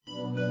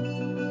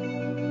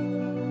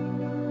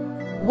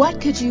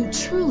What could you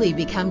truly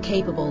become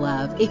capable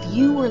of if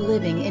you were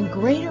living in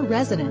greater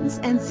resonance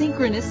and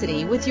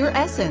synchronicity with your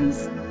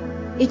essence?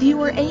 If you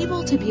were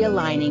able to be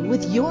aligning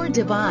with your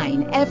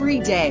divine every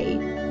day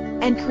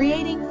and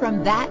creating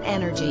from that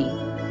energy,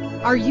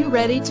 are you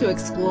ready to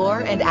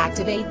explore and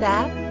activate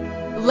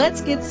that?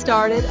 Let's get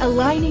started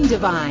aligning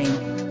divine.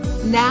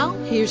 Now,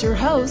 here's your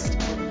host,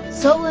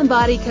 Soul and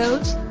Body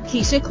Coach,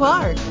 Keisha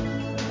Clark.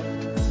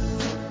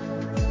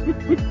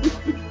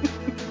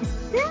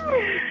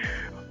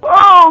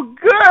 Oh,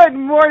 good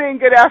morning,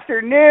 good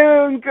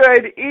afternoon,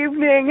 good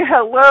evening,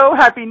 hello,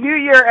 happy new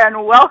year,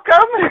 and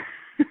welcome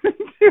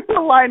to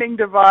Aligning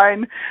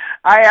Divine.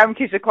 I am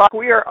Keisha Clark.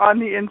 We are on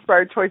the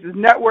Inspired Choices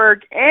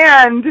Network,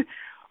 and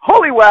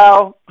holy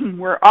well,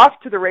 we're off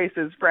to the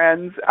races,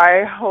 friends.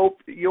 I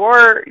hope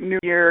your new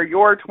year,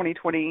 your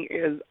 2020,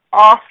 is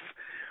off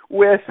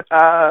with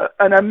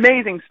an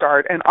amazing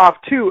start and off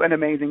to an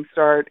amazing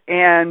start,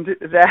 and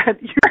that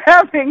you're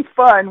having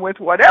fun with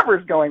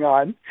whatever's going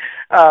on.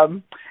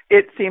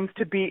 It seems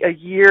to be a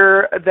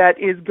year that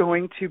is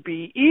going to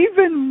be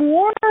even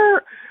more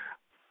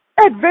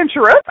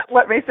adventurous,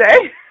 let me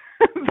say,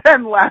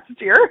 than last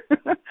year.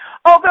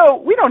 Although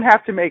we don't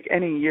have to make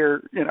any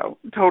year,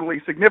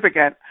 totally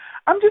significant.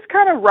 I'm just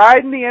kind of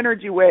riding the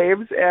energy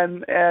waves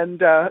and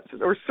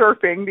or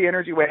surfing the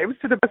energy waves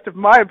to the best of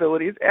my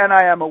abilities, and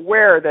I am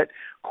aware that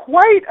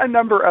quite a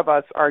number of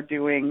us are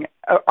doing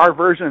our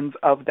versions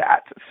of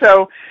that.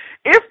 So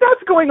if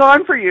that's going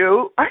on for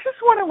you, I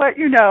just want to let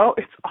you know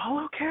it's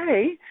all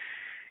okay.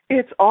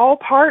 It's all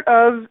part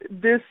of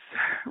this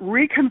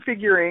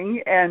reconfiguring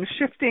and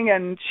shifting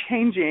and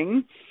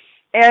changing.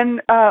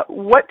 And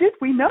what did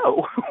we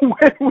know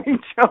when we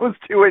chose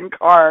to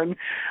incarn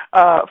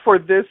for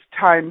this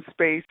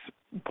time-space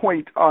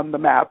point on the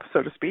map,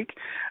 so to speak?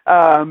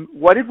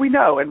 What did we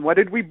know, and what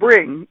did we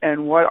bring,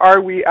 and what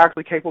are we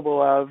actually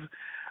capable of,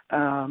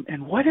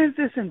 and what is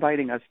this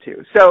inviting us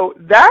to? So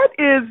that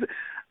is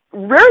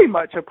very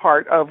much a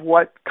part of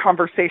what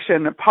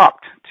conversation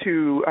popped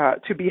to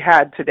be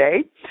had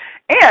today.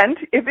 And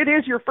if it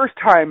is your first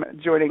time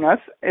joining us,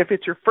 if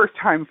it's your first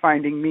time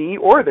finding me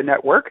or the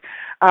network,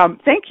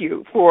 thank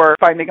you for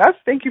finding us.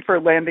 Thank you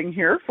for landing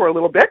here for a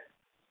little bit.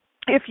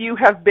 If you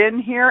have been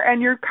here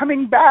and you're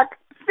coming back,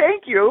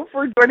 thank you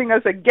for joining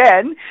us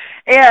again,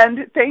 and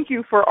thank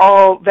you for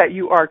all that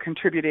you are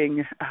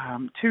contributing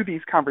to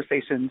these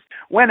conversations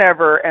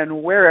whenever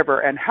and wherever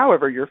and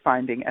however you're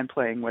finding and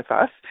playing with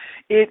us.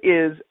 It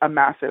is a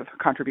massive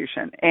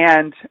contribution,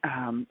 and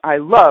I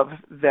love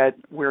that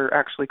we're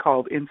actually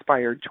called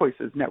Inspired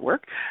Choices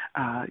Network.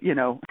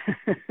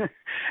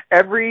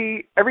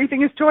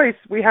 Everything is choice.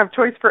 We have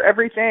choice for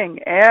everything,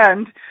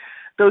 and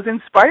those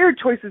inspired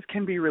choices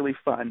can be really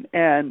fun,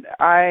 and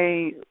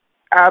I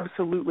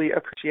absolutely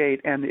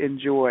appreciate and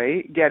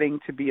enjoy getting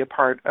to be a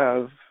part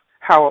of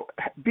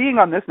being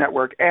on this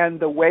network and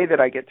the way that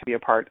I get to be a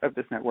part of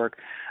this network.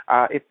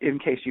 In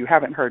case you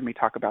haven't heard me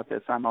talk about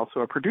this, I'm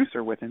also a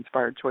producer with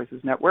Inspired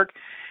Choices Network.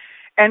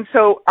 And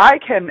so I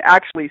can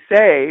actually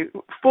say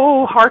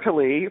fully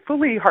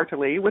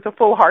heartily, with a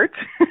full heart,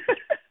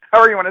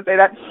 however you want to say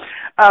that,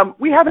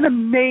 we have an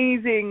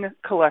amazing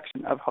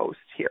collection of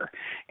hosts here.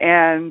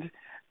 And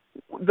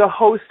the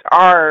hosts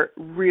are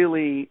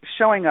really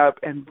showing up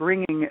and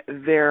bringing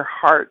their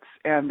hearts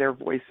and their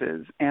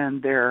voices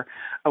and their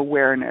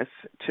awareness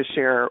to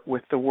share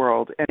with the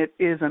world. And it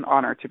is an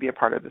honor to be a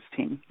part of this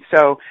team.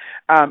 So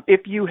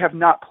if you have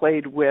not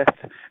played with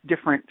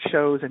different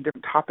shows and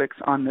different topics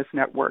on this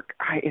network,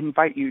 I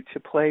invite you to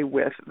play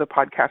with the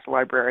podcast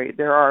library.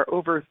 There are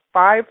over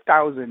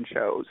 5,000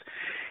 shows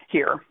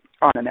here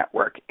on the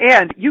network,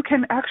 and you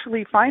can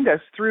actually find us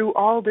through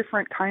all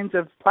different kinds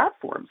of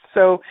platforms.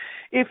 So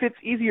if it's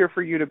easier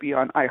for you to be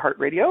on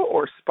iHeartRadio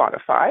or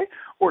Spotify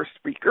or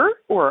Spreaker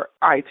or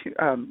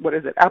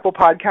iTunes, Apple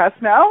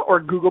Podcasts now, or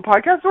Google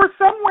Podcasts, or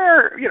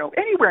somewhere,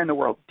 anywhere in the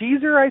world.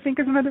 Deezer, I think,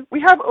 is another. We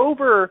have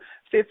over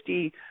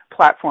 50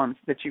 platforms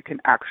that you can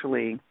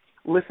actually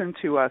listen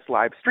to us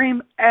live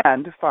stream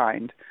and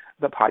find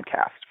the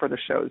podcast for the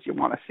shows you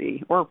want to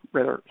see, or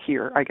rather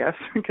hear, I guess,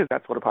 because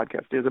that's what a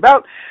podcast is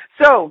about.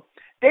 So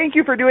thank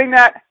you for doing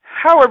that,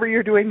 however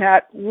you're doing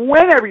that,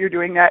 whenever you're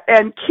doing that,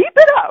 and keep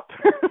it up.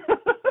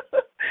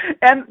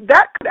 And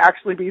that could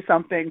actually be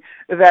something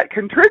that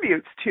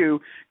contributes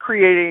to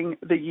creating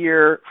the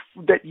year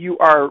that you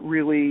are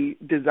really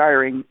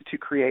desiring to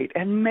create,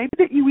 and maybe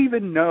that you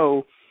even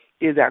know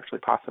is actually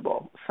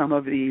possible. Some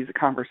of these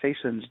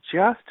conversations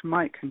just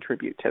might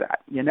contribute to that.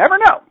 You never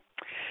know.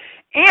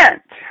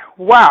 And,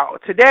 wow,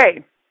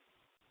 today's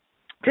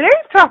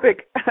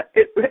topic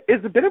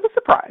is a bit of a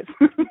surprise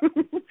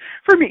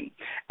for me,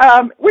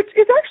 which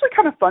is actually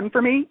kind of fun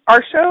for me.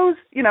 Our shows,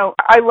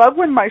 I love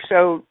when my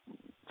show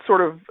sort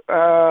of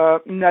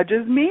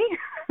nudges me.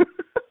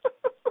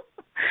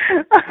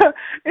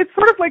 It's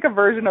sort of like a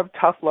version of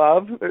tough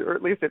love, or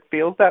at least it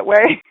feels that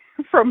way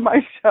from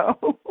my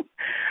show.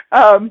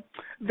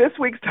 This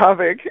week's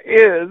topic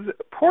is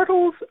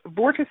portals,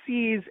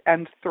 vortices,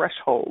 and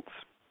thresholds.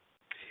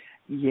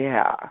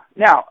 Yeah.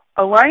 Now,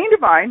 aligning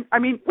divine, I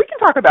mean, we can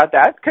talk about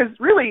that because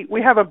really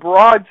we have a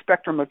broad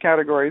spectrum of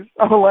categories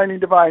of aligning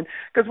divine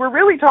because we're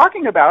really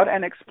talking about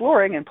and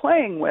exploring and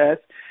playing with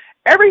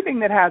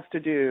everything that has to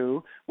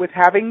do with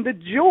having the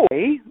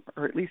joy,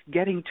 or at least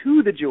getting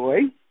to the joy,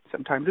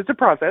 sometimes it's a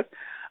process,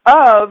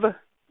 of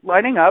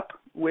lining up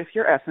with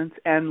your essence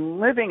and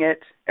living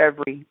it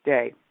every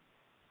day.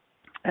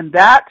 And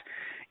that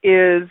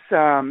is,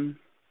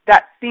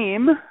 that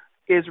theme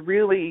is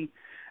really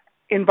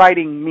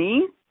inviting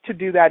me to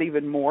do that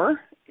even more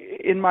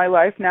in my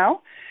life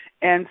now.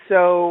 And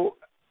so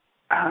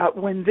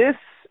when this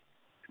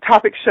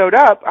topic showed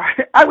up,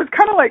 I was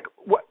kind of like,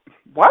 what?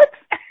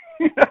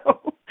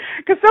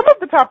 Because some of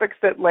the topics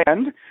that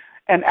land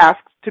and ask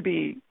to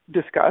be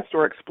discussed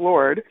or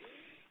explored,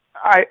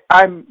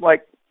 I'm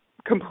like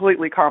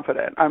completely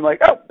confident. I'm like,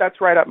 oh, that's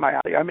right up my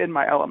alley. I'm in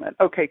my element.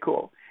 Okay,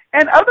 cool.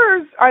 And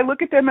others, I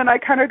look at them and I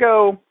kind of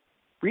go,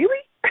 really?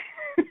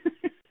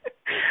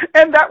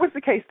 And that was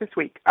the case this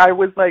week. I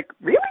was like,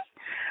 really?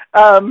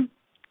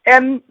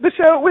 And the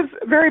show was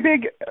very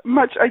big,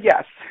 much a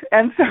yes.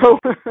 And so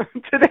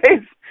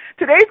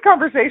today's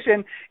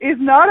conversation is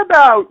not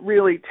about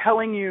really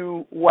telling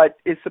you what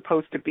is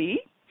supposed to be.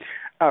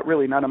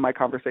 Really, none of my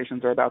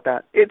conversations are about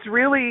that. It's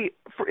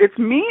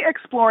me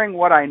exploring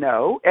what I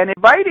know and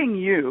inviting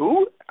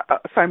you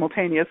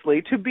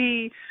simultaneously to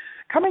be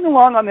coming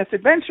along on this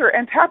adventure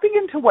and tapping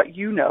into what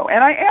you know.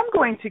 And I am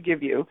going to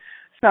give you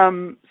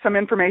some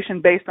information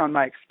based on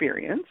my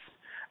experience,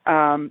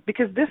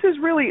 because this is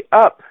really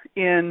up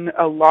in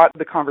a lot of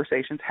the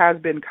conversations, has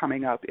been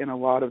coming up in a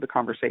lot of the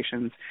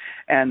conversations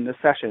and the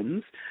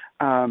sessions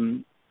for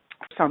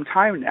some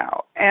time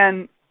now.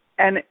 And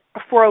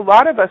for a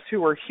lot of us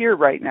who are here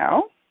right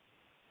now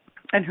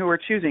and who are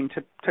choosing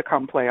to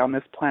come play on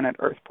this planet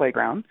Earth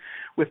playground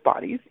with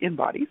bodies,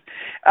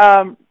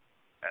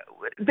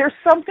 there's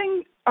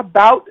something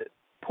about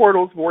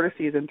portals,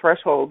 vortices, and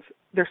thresholds.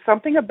 There's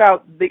something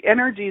about the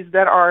energies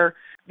that are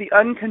the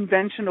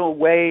unconventional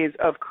ways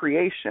of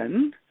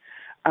creation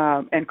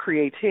and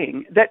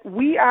creating that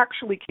we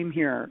actually came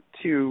here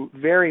to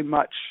very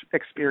much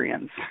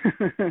experience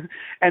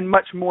and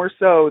much more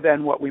so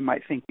than what we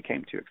might think we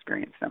came to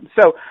experience them.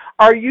 So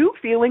are you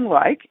feeling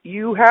like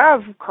you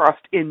have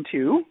crossed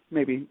into,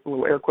 maybe a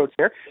little air quotes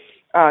there,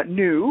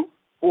 new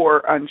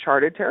or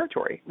uncharted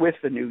territory with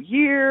the new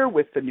year,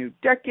 with the new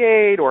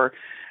decade, or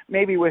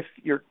maybe with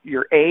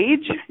your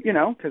age,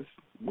 because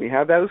we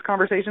have those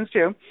conversations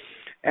too,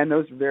 and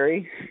those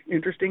very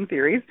interesting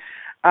theories,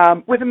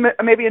 with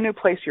maybe a new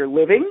place you're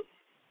living,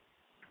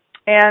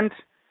 and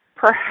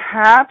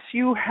perhaps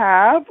you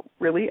have,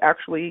 really,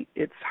 actually,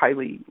 it's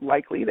highly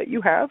likely that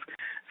you have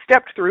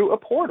stepped through a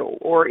portal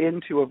or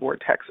into a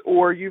vortex,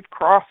 or you've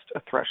crossed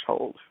a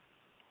threshold,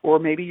 or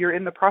maybe you're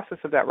in the process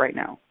of that right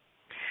now.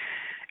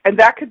 And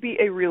that could be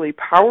a really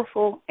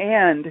powerful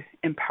and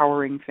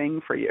empowering thing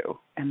for you.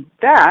 And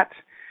that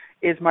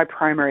is my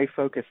primary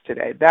focus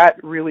today.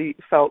 That really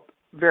felt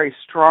very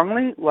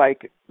strongly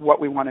like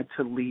what we wanted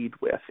to lead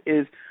with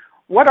is,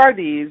 what are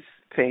these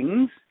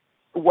things?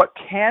 What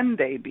can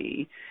they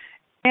be?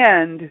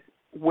 And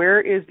where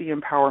is the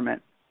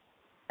empowerment?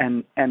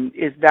 And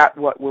is that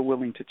what we're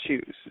willing to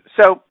choose?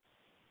 So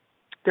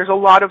there's a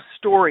lot of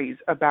stories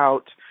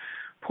about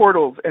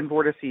portals and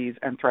vortices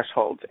and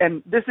thresholds.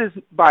 And this is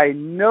by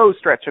no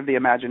stretch of the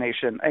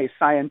imagination a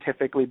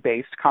scientifically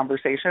based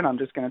conversation. I'm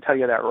just going to tell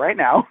you that right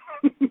now.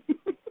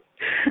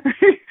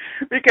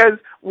 Because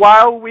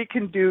while we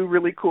can do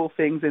really cool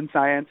things in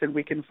science and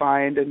we can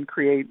find and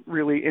create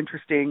really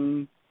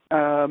interesting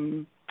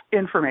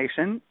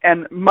information,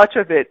 and much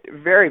of it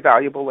very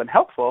valuable and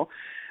helpful,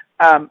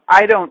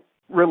 I don't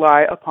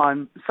rely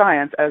upon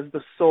science as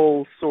the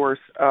sole source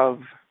of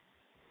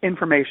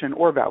information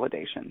or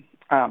validation.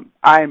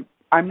 I'm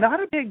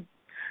not a big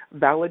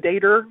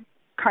validator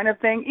kind of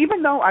thing,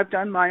 even though I've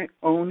done my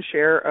own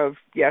share of,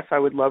 yes, I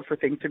would love for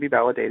things to be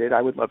validated.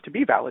 I would love to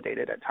be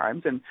validated at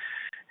times.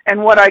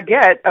 And what I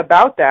get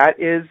about that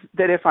is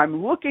that if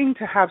I'm looking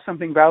to have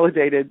something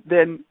validated,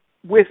 then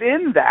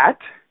within that,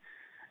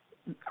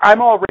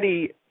 I'm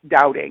already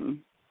doubting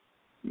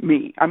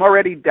me. I'm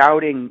already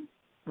doubting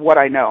what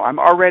I know. I'm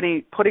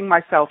already putting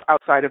myself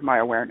outside of my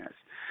awareness.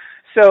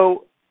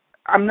 So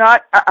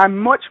I'm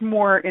much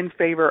more in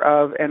favor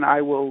of, and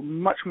I will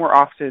much more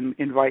often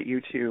invite you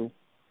to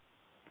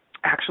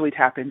actually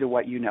tap into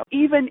what you know,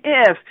 even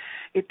if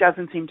it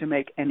doesn't seem to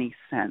make any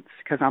sense,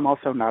 because I'm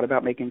also not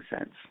about making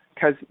sense.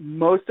 Because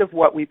most of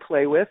what we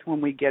play with when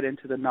we get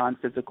into the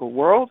non-physical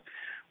world,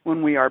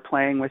 when we are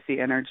playing with the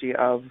energy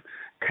of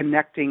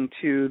connecting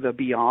to the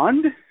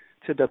beyond,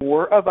 to the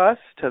core of us,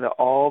 to the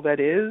all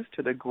that is,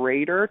 to the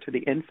greater, to the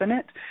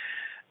infinite,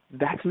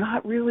 that's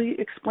not really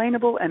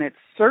explainable, and it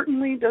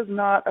certainly does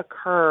not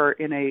occur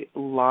in a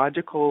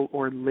logical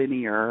or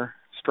linear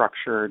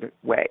structured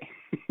way.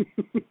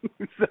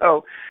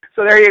 So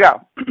there you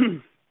go,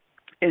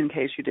 in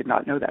case you did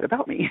not know that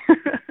about me.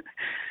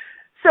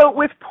 So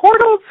with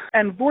portals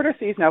and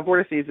vortices, now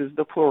vortices is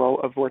the plural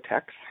of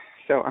vortex,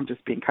 so I'm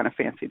just being kind of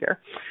fancy there.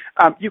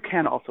 You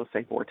can also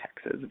say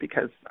vortexes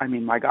because, I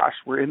mean, my gosh,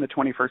 we're in the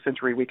 21st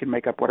century. We can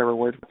make up whatever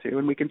words we want to,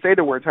 and we can say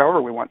the words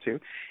however we want to.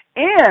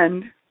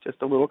 And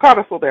just a little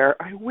codicil there,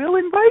 I will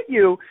invite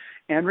you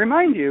and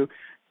remind you,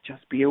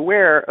 just be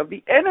aware of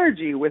the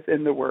energy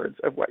within the words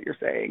of what you're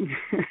saying,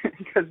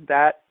 because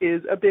that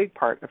is a big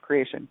part of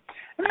creation.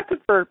 And that's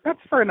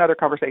for another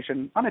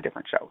conversation on a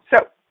different show.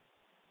 So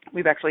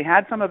we've actually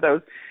had some of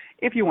those.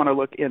 If you want to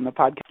look in the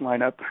podcast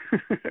lineup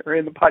or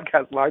in the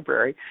podcast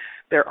library,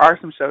 there are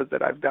some shows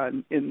that I've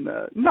done in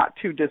the not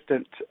too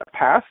distant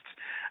past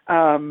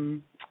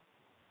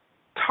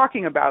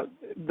talking about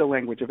the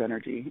language of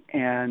energy,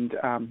 and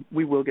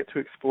we will get to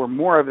explore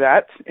more of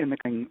that in the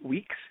coming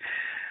weeks.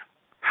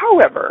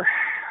 However,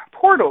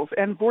 portals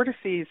and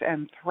vortices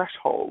and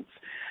thresholds.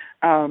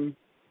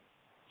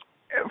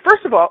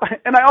 First of all,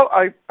 and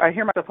I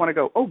hear myself want to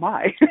go, oh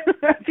my,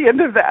 at the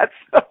end of that.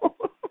 So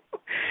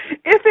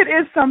if it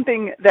is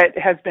something that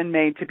has been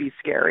made to be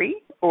scary,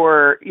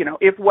 or, you know,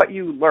 if what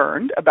you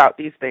learned about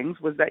these things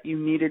was that you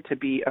needed to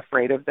be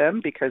afraid of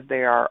them because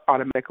they are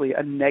automatically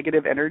a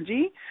negative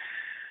energy,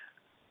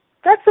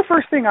 that's the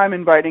first thing I'm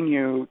inviting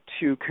you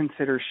to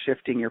consider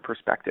shifting your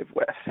perspective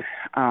with.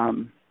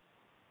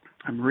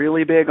 I'm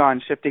really big on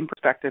shifting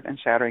perspective and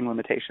shattering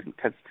limitation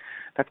because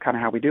that's kind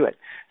of how we do it.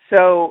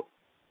 So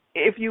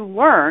if you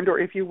learned, or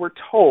if you were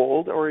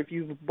told, or if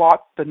you've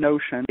bought the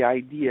notion, the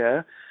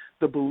idea,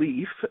 the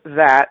belief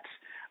that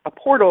a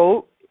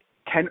portal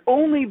can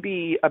only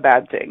be a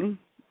bad thing,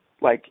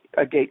 like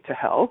a gate to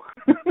hell,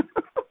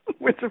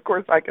 which of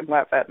course I can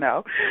laugh at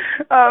now,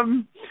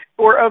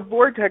 or a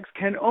vortex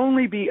can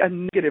only be a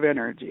negative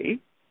energy,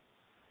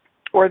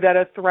 or that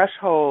a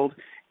threshold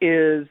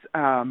is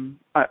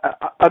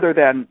other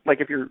than,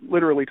 like if you're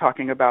literally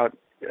talking about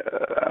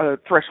a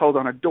threshold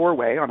on a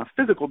doorway, on a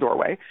physical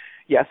doorway,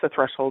 yes, a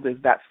threshold is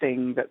that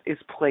thing that is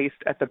placed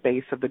at the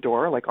base of the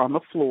door, like on the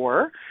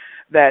floor,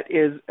 that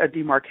is a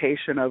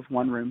demarcation of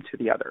one room to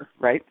the other,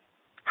 right?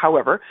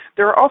 However,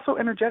 there are also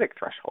energetic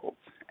thresholds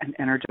and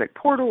energetic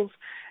portals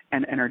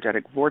and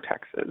energetic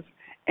vortexes.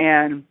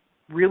 And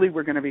really,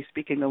 we're going to be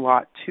speaking a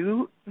lot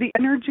to the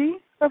energy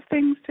of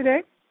things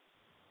today.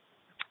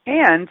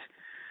 And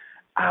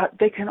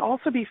they can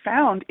also be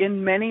found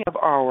in many of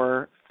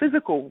our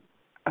physical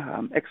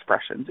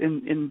expressions,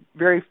 in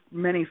very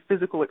many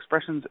physical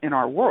expressions in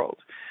our world.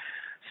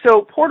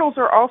 So portals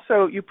are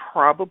also, you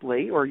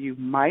probably, or you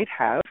might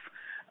have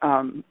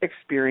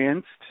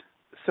experienced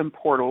some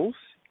portals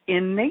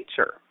in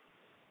nature.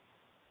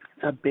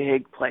 It's a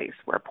big place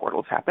where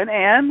portals happen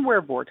and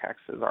where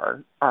vortexes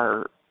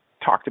are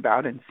talked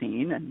about and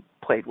seen and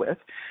played with.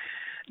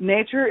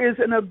 Nature is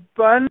an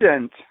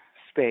abundant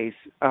space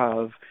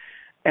of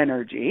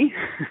energy,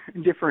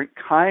 different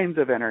kinds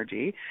of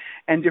energy,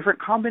 and different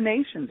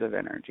combinations of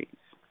energies.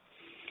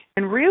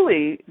 And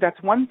really,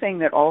 that's one thing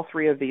that all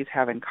three of these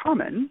have in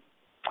common,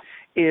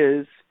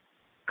 is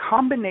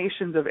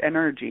combinations of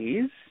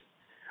energies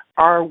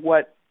are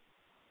what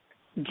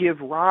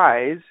give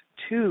rise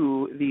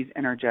to these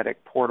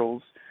energetic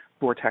portals,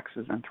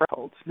 vortexes, and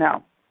thresholds.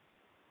 Now,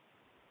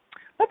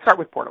 let's start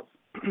with portals.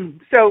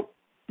 So,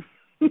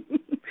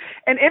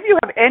 and if you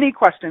have any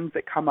questions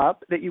that come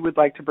up that you would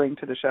like to bring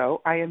to the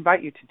show, I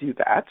invite you to do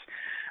that.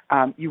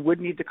 You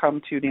would need to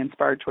come to the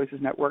Inspired Choices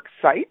Network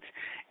site,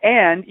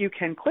 and you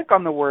can click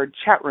on the word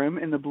chat room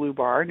in the blue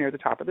bar near the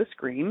top of the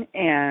screen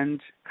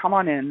and come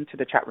on in to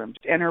the chat room.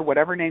 Just enter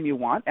whatever name you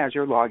want as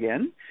your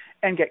login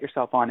and get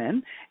yourself on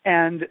in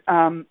and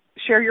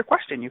share your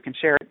question. You can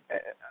share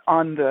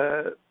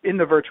it in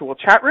the virtual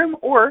chat room,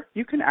 or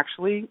you can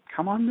actually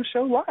come on the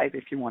show live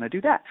if you want to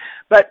do that.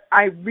 But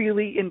I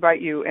really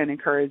invite you and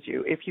encourage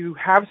you, if you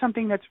have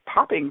something that's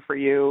popping for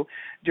you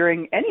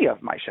during any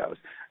of my shows,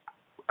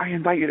 I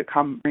invite you to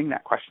come bring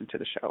that question to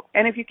the show.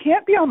 And if you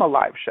can't be on the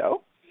live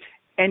show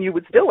and you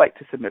would still like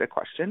to submit a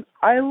question,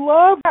 I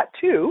love that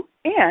too.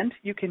 And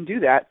you can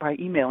do that by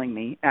emailing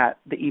me at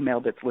the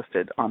email that's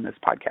listed on this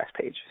podcast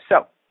page.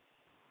 So,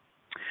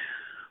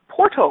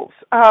 portals,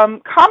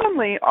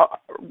 commonly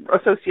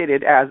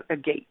associated as a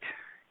gate.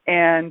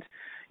 And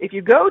if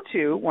you go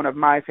to one of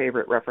my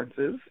favorite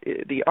references,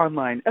 the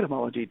online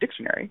etymology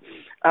dictionary,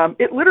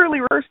 it literally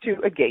refers to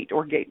a gate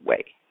or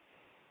gateway.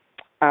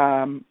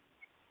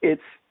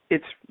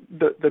 It's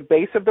the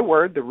base of the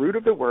word, the root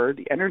of the word,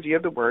 the energy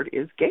of the word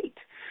is gate.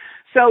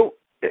 So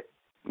it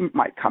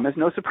might come as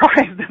no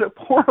surprise that a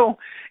portal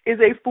is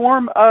a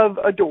form of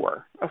a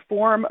door, a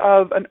form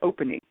of an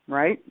opening,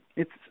 right?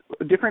 It's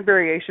different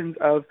variations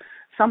of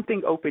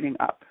something opening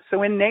up.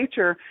 So in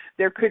nature,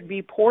 there could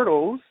be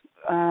portals,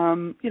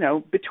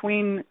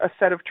 between a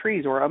set of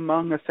trees or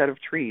among a set of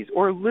trees,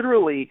 or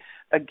literally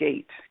a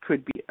gate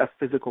could be a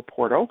physical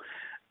portal.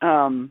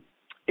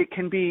 It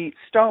can be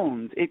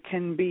stones. It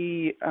can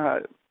be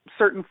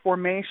certain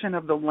formation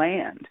of the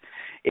land.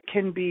 It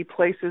can be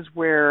places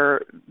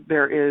where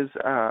there is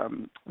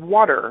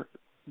water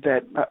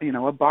that,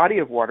 a body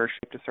of water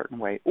shaped a certain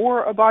way,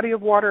 or a body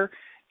of water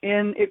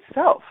in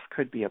itself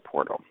could be a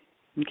portal,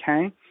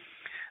 okay?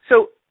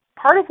 So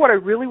part of what I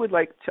really would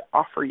like to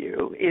offer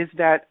you is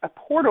that a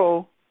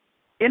portal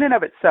in and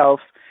of itself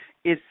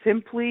is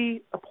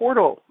simply a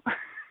portal.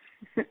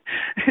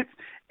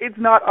 It's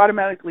not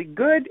automatically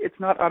good. It's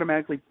not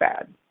automatically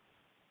bad.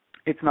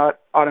 It's not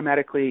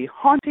automatically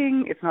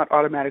haunting. It's not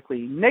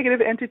automatically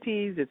negative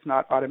entities. It's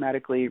not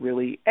automatically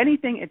really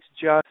anything. It's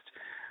just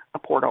a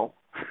portal.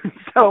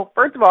 So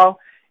first of all,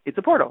 it's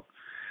a portal.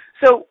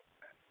 So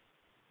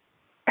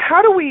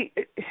how do we,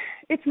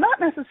 it's not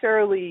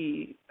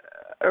necessarily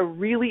a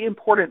really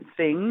important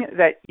thing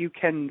that you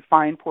can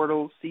find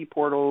portals, see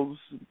portals,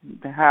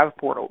 have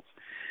portals.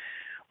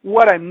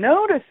 What I'm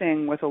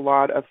noticing with a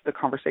lot of the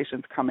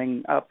conversations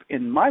coming up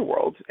in my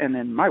world and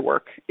in my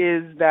work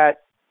is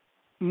that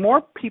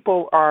more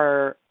people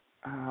are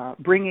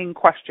bringing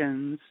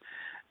questions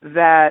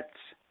that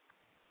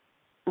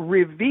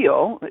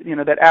reveal,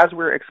 that as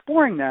we're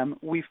exploring them,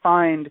 we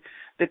find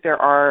that there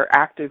are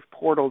active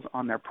portals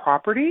on their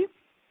property.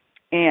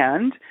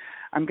 And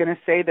I'm going to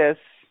say this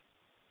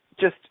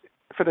just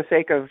for the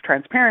sake of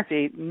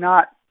transparency,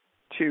 not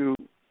to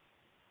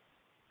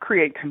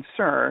create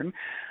concern,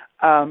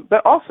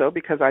 but also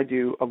because I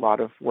do a lot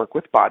of work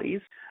with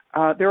bodies.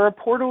 There are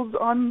portals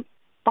on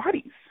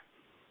bodies.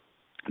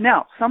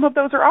 Now, some of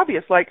those are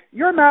obvious, like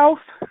your mouth.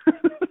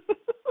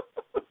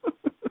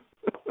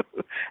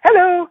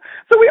 Hello.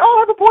 So we all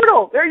have a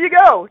portal. There you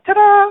go.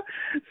 Ta-da.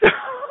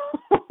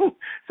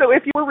 So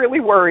if you were really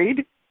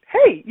worried,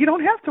 hey, you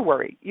don't have to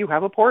worry. You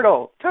have a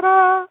portal.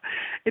 Ta-da.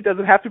 It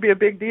doesn't have to be a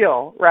big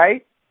deal,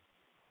 right?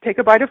 Take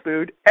a bite of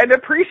food and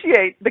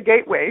appreciate the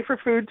gateway for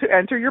food to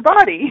enter your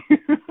body.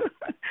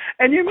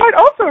 And you might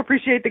also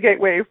appreciate the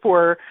gateway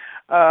for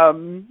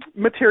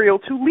material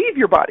to leave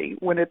your body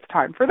when it's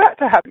time for that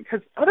to happen,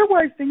 because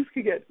otherwise things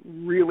could get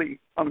really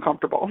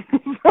uncomfortable.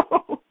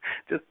 So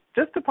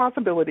just a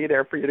possibility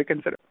there for you to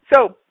consider.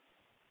 So,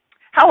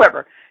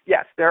 however,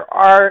 yes, there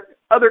are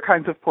other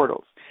kinds of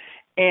portals.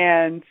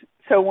 And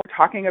so when we're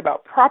talking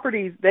about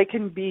properties, they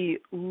can be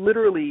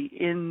literally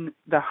in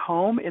the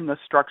home, in the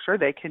structure.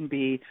 They can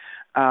be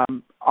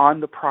on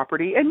the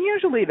property, and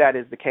usually that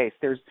is the case.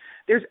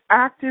 There's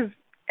active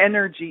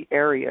energy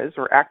areas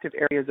or active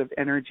areas of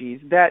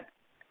energies that,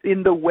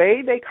 in the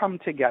way they come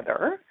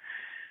together,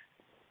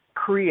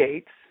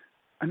 creates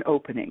an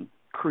opening,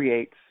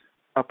 creates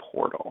a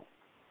portal.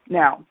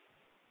 Now,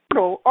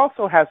 portal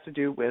also has to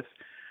do with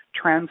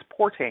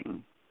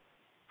transporting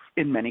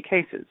in many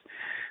cases.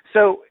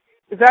 So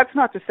that's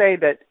not to say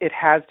that it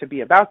has to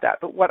be about that,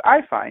 but what I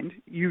find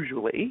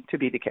usually to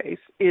be the case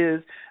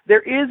is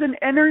there is an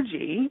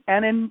energy,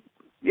 and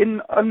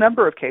in a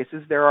number of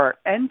cases there are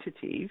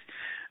entities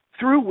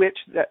through which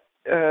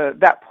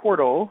that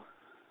portal,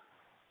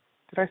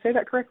 did I say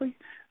that correctly?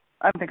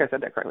 I don't think I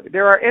said that correctly.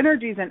 There are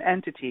energies and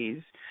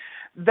entities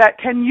that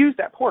can use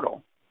that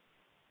portal.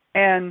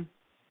 And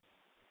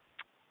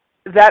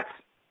that's,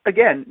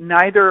 again,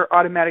 neither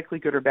automatically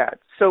good or bad.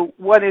 So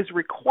what is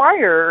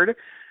required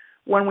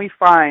when we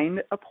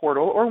find a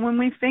portal, or when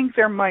we think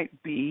there might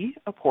be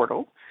a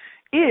portal,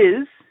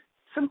 is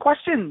some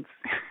questions.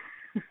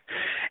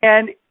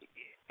 And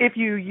if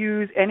you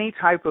use any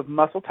type of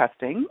muscle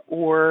testing,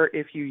 or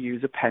if you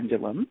use a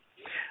pendulum,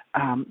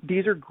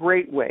 these are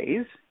great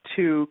ways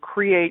to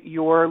create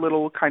your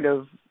little kind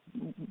of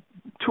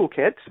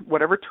toolkit,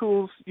 whatever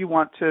tools you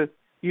want to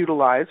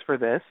utilize for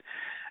this.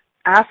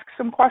 Ask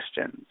some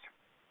questions.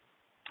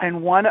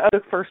 And one of the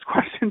first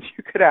questions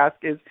you could ask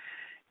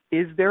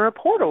is there a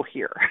portal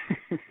here?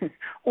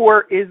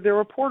 Or is there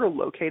a portal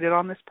located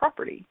on this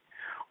property?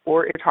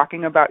 Or if you're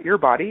talking about your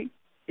body,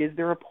 is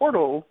there a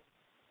portal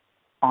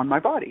on my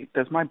body?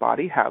 Does my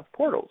body have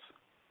portals?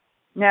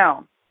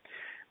 Now,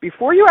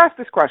 before you ask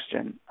this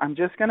question, I'm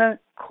just going to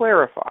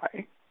clarify,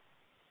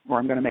 or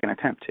I'm going to make an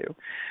attempt to,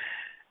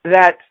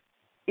 that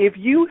if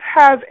you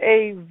have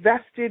a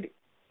vested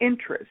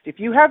interest, if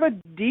you have a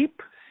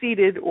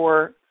deep-seated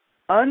or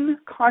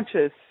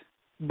unconscious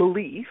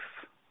belief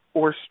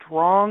or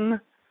strong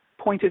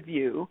point of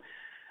view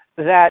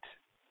that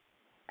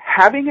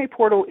having a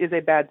portal is a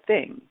bad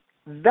thing,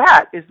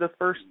 that is the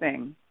first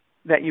thing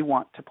that you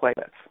want to play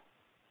with.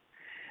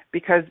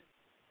 Because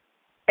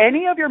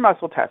any of your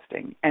muscle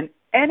testing and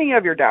any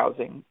of your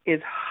dowsing is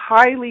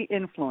highly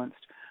influenced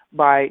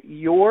by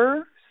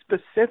your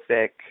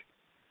specific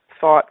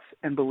thoughts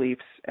and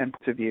beliefs and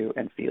points of view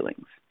and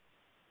feelings.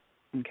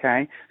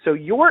 Okay? So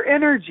your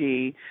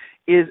energy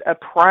is a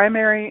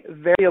primary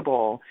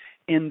variable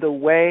in the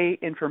way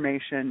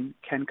information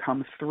can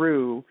come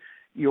through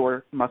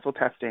your muscle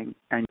testing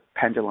and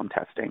pendulum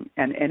testing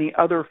and any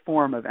other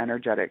form of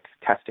energetic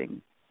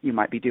testing you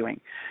might be doing.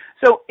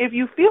 So if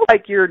you feel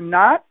like you're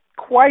not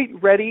quite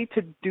ready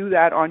to do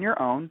that on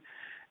your own,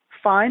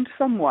 find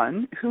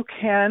someone who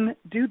can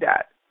do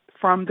that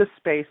from the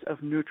space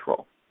of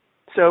neutral.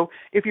 So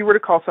if you were to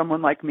call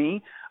someone like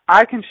me,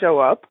 I can show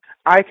up,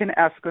 I can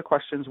ask the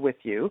questions with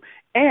you,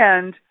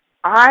 and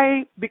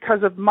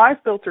because of my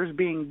filters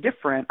being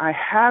different, I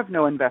have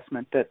no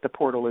investment that the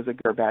portal is a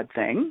good or bad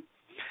thing.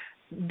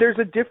 There's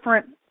a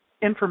different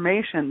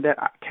information that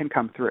can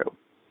come through.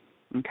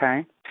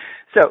 Okay?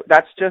 So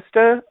that's just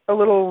a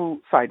little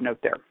side note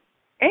there.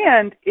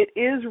 And it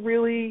is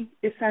really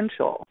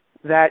essential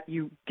that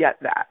you get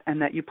that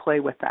and that you play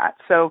with that.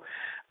 So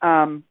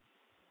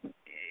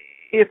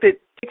if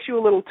it takes you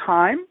a little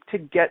time to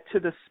get to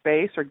the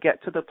space or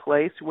get to the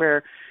place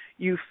where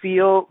you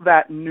feel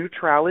that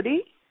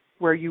neutrality,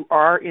 where you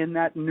are in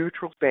that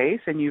neutral space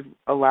and you've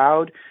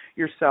allowed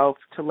yourself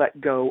to let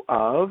go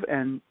of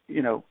and,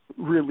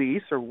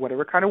 release or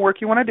whatever kind of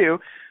work you want to do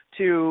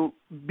to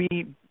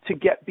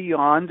get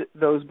beyond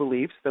those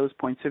beliefs, those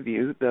points of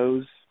view,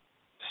 those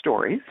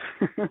stories,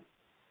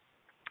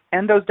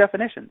 and those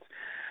definitions.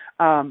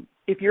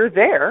 If you're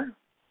there,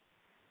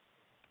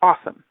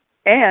 awesome.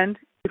 And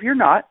if you're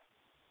not,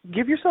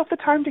 give yourself the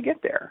time to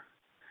get there.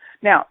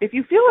 Now, if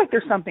you feel like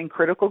there's something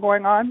critical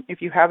going on,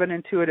 if you have an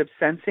intuitive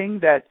sensing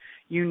that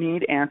you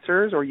need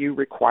answers or you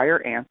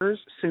require answers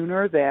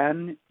sooner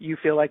than you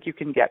feel like you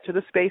can get to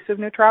the space of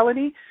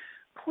neutrality,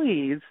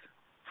 please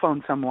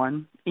phone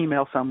someone,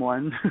 email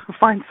someone,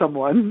 find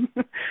someone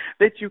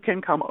that you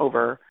can come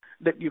over,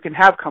 that you can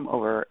have come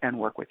over and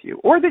work with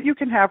you, or that you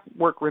can have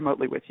work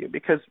remotely with you,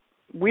 because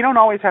we don't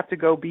always have to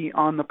go be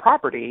on the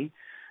property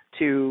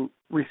to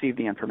receive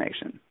the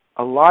information.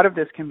 A lot of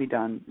this can be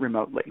done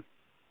remotely.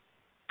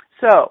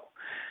 So,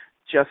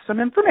 just some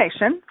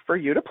information for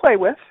you to play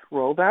with,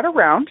 roll that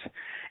around,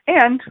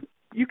 and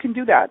you can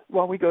do that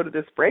while we go to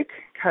this break,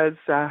 because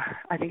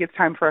I think it's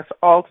time for us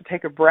all to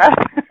take a breath.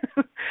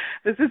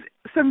 This is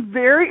some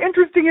very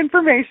interesting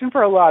information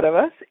for a lot of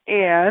us,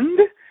 and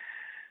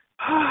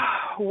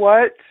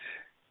what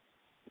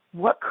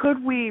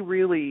could we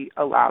really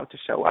allow to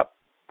show up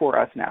for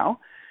us now?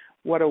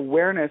 What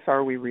awareness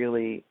are we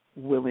really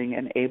willing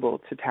and able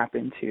to tap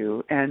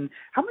into, and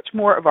how much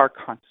more of our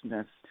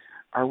consciousness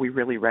are we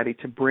really ready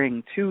to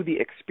bring to the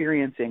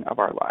experiencing of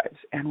our lives?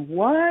 And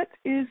what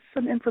is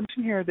some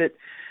information here that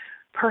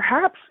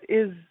perhaps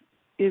is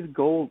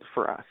gold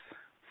for us?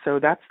 So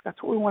that's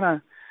what we want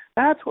to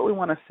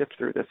sift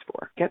through this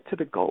for. Get to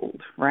the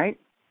gold, right?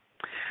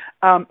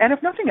 And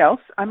if nothing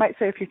else, I might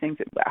say a few things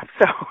that laugh.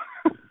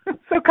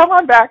 So come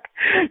on back.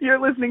 You're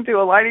listening to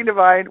Aligning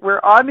Divine.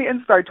 We're on the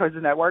Inspired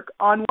Choices Network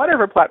on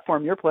whatever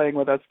platform you're playing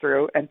with us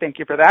through, and thank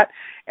you for that.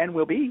 And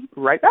we'll be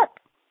right back.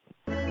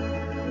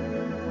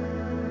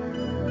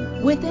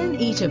 Within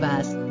each of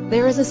us,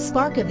 there is a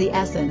spark of the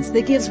essence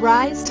that gives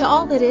rise to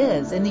all that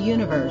is in the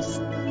universe.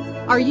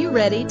 Are you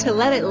ready to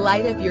let it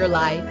light up your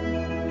life?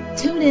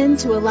 Tune in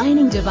to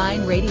Aligning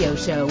Divine radio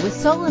show with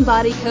Soul and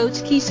Body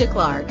Coach Keisha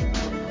Clark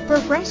for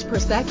fresh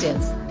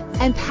perspectives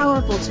and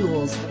powerful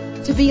tools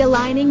to be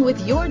aligning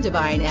with your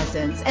divine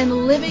essence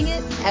and living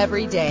it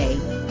every day.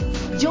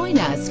 Join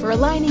us for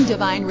Aligning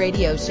Divine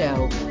radio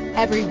show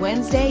every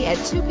Wednesday at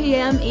 2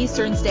 p.m.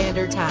 Eastern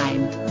Standard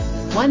Time,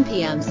 1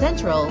 p.m.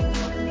 Central,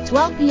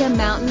 12 p.m.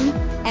 Mountain,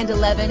 and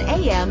 11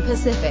 a.m.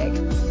 Pacific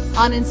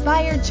on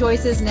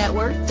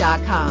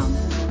InspiredChoicesNetwork.com.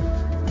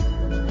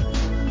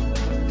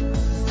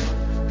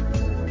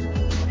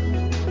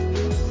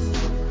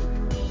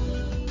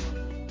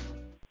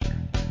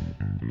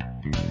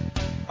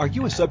 Are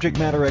you a subject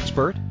matter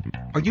expert?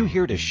 Are you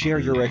here to share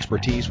your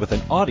expertise with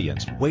an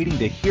audience waiting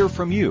to hear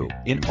from you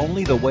in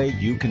only the way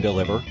you can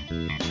deliver?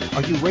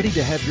 Are you ready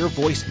to have your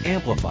voice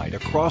amplified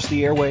across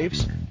the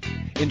airwaves?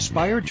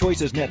 Inspired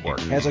Choices Network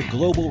has a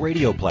global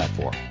radio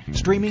platform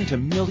streaming to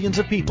millions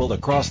of people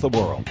across the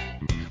world.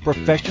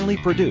 Professionally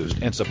produced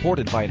and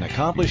supported by an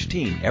accomplished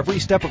team every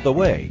step of the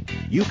way,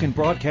 you can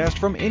broadcast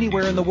from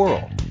anywhere in the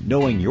world,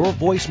 knowing your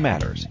voice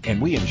matters, and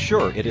we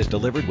ensure it is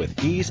delivered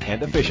with ease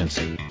and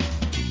efficiency.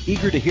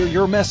 Eager to hear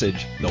your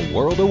message, the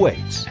world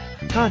awaits.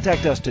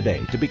 Contact us today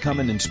to become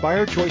an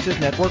Inspired Choices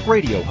Network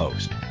radio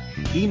host.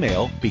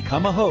 Email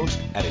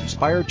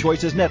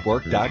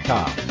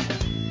becomeahost@inspiredchoicesnetwork.com.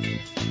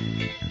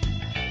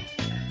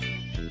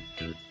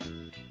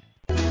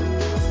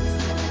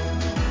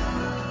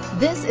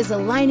 This is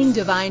Aligning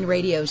Divine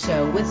radio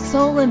show with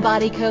Soul and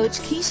Body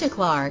Coach Keisha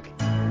Clark.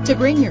 To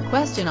bring your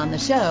question on the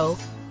show,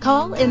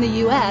 call in the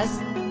U.S.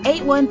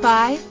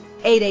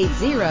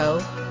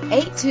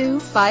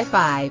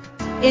 815-880-8255.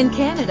 In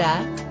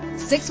Canada,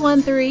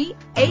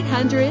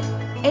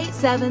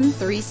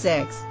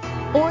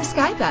 613-800-8736. Or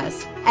Skype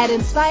us at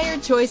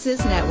Inspired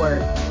Choices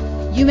Network.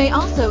 You may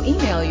also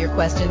email your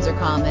questions or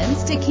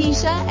comments to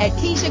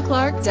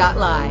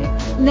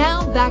Keisha@KeishaClark.live.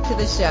 Now back to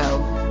the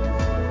show.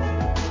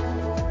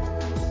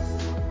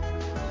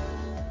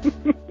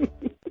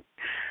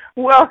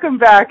 Welcome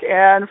back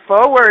and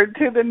forward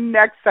to the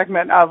next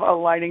segment of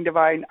Aligning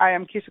Divine. I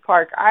am Keisha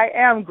Clark. I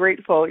am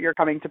grateful you're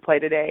coming to play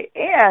today,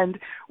 and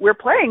we're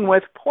playing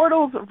with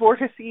portals,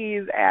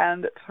 vortices,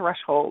 and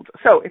thresholds.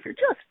 So if you're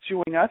just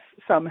joining us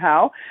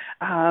somehow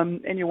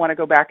and you want to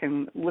go back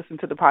and listen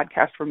to the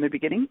podcast from the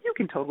beginning, you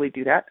can totally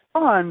do that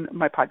on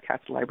my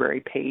podcast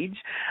library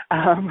page.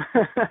 And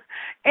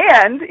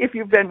if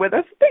you've been with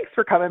us, thanks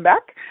for coming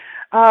back.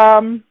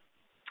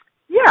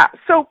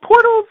 So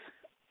portals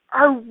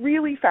are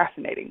really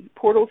fascinating.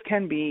 Portals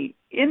can be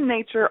in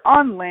nature,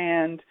 on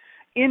land,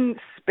 in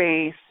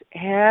space,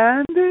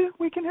 and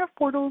we can have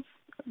portals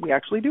We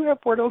actually do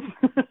have portals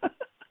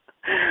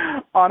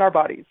on our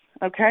bodies,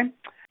 okay?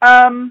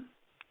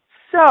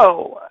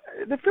 So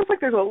it feels like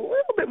there's a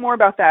little bit more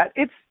about that.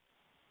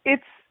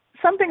 It's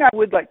something I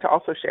would like to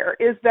also share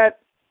is that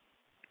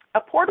a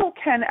portal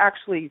can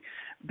actually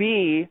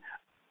be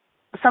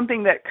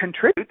something that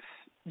contributes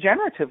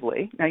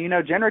generatively. Now, you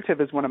know, generative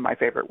is one of my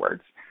favorite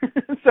words.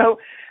 So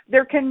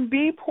there can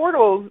be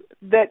portals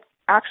that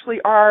actually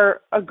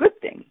are a good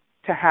thing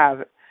to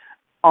have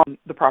on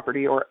the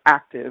property or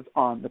active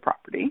on the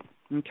property,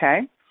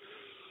 okay?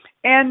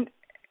 And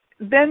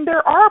then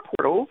there are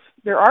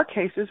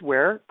cases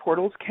where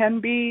portals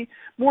can be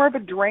more of a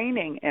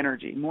draining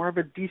energy, more of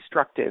a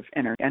destructive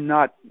energy, and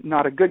not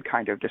a good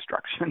kind of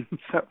destruction.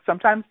 So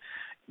sometimes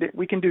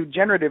we can do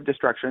generative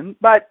destruction,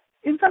 but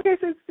in some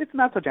cases it's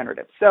not so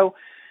generative. So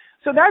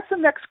that's the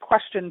next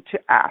question to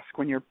ask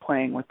when you're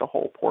playing with the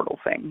whole portal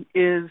thing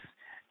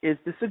is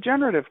this a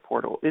generative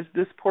portal? Is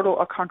this portal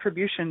a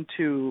contribution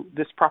to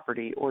this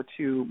property or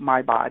to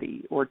my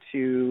body or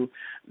to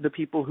the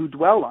people who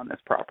dwell on this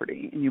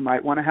property? And you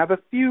might want to have a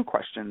few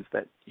questions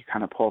that you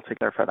kind of pull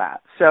together for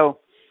that. So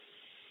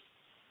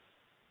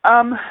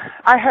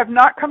I have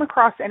not come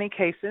across any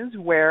cases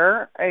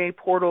where a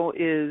portal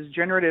is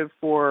generative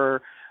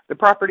for the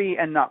property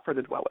and not for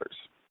the dwellers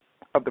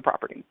of the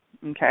property.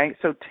 Okay,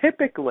 so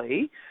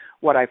typically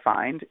what I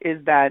find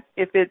is that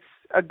if it's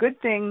a good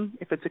thing,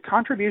 if it's a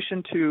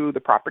contribution to the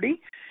property,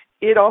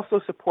 it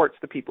also supports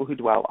the people who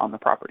dwell on the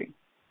property.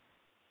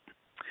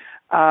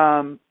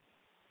 I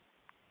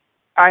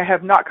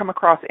have not come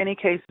across any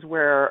cases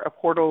where a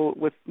portal,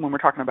 when we're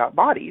talking about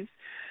bodies,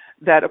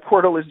 that a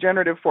portal is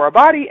generative for a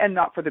body and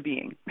not for the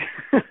being.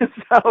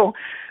 So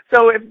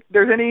if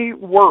there's any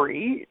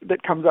worry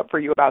that comes up for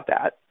you about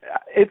that,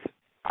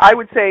 I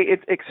would say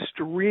it's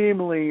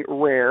extremely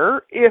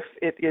rare, if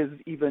it is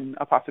even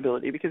a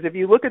possibility, because if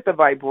you look at the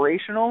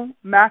vibrational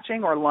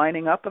matching or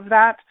lining up of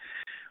that,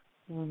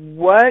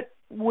 what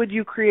would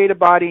you create a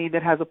body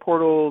that has a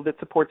portal that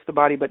supports the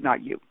body but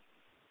not you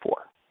for,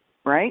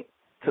 right?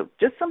 So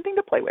just something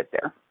to play with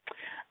there.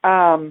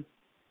 And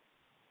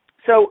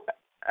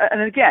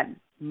again,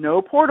 no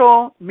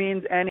portal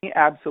means any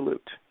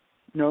absolute.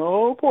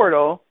 No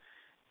portal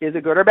is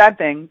a good or bad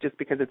thing just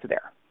because it's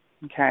there,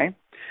 okay?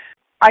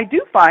 I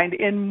do find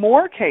in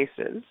more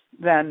cases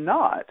than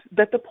not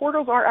that the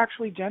portals are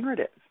actually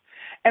generative.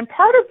 And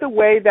part of the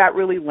way that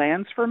really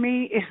lands for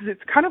me is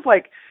it's kind of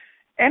like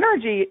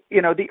energy,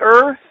 you know, the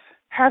earth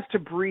has to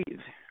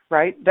breathe,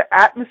 right? The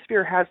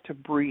atmosphere has to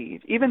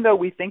breathe, even though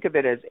we think of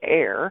it as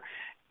air.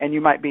 And you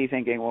might be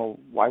thinking, well,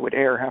 why would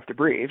air have to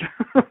breathe?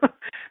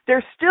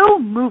 There's still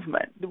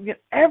movement.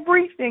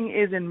 Everything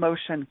is in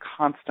motion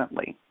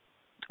constantly,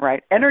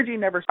 right? Energy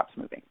never stops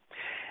moving.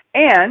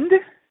 And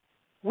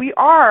we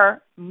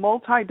are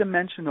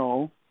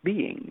multidimensional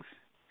beings.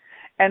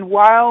 And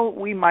while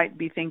we might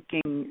be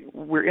thinking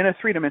we're in a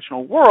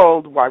three-dimensional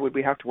world, why would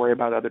we have to worry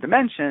about other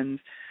dimensions?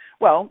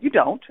 Well, you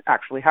don't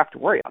actually have to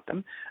worry about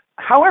them.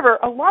 However,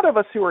 a lot of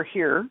us who are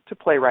here to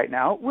play right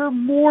now, we're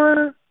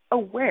more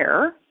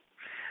aware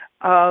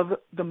of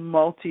the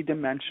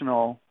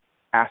multidimensional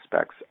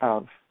aspects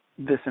of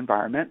this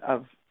environment,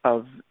 of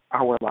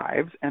our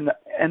lives, and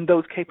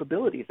those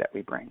capabilities that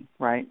we bring,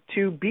 right,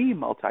 to be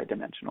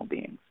multidimensional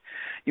beings.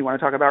 You want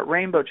to talk about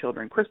rainbow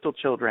children, crystal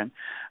children,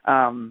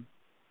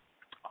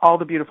 all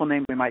the beautiful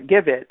names we might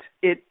give it.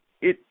 It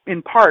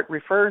in part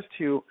refers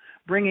to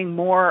bringing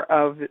more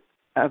of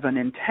an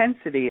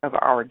intensity of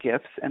our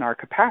gifts and our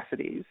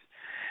capacities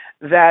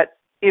that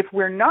if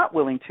we're not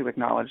willing to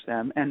acknowledge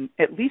them and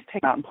at least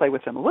take out and play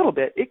with them a little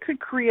bit, it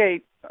could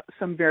create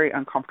some very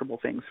uncomfortable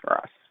things for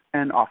us,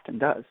 and often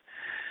does.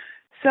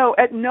 So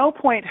at no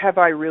point have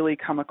I really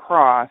come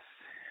across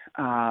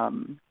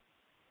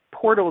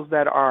portals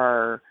that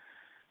are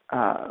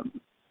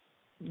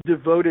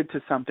devoted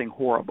to something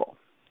horrible.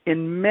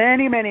 In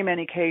many, many,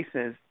 many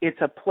cases, it's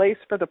a place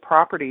for the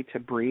property to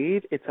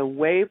breathe. It's a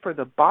way for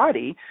the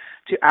body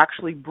to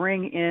actually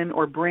bring in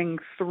or bring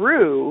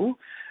through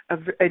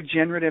a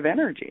generative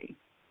energy.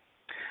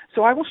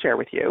 So I will share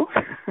with you,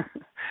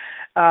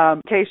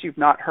 in case you've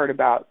not heard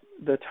about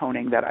the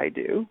toning that I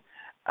do.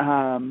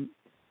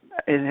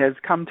 It has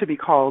come to be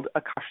called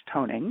Akash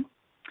toning.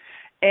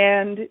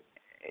 And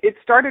it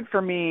started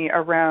for me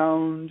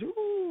around,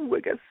 I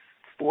guess,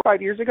 4 or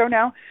 5 years ago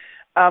now.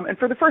 And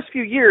for the first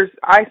few years,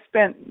 I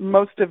spent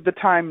most of the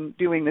time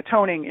doing the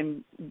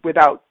toning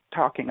without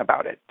talking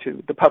about it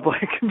to the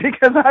public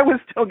because I was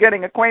still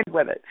getting acquainted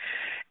with it.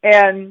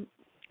 And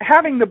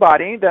having the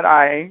body that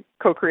I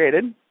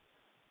co-created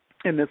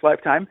in this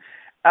lifetime,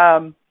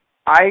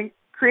 I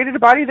created a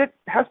body that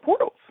has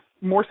portals,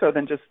 more so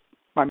than just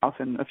my mouth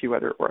and a few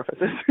other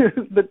orifices,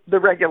 the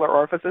regular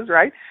orifices,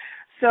 right?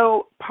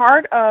 So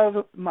part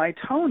of my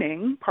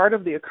toning, part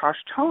of the Akash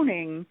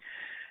toning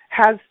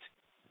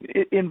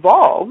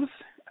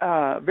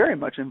very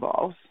much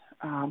involves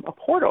a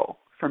portal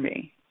for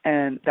me.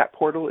 And that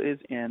portal is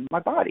in my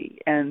body.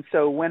 And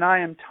so when I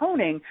am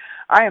toning,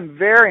 I am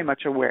very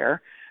much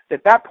aware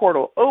that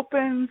portal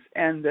opens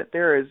and that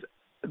there is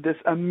this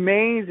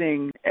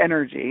amazing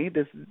energy,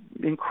 this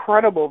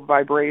incredible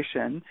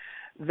vibration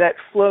that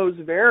flows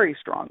very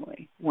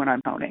strongly when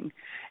I'm toning.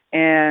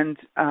 And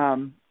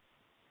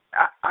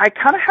I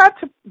kind of had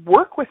to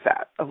work with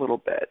that a little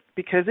bit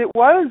because it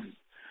was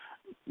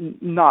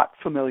not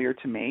familiar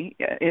to me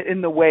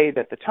in the way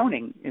that the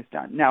toning is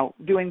done. Now,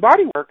 doing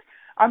body work,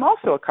 I'm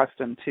also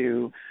accustomed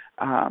to,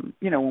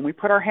 when we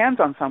put our hands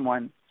on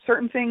someone,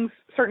 certain things,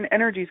 certain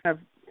energies kind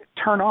of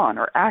turn on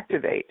or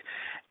activate.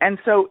 And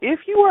so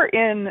if you are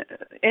in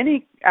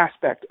any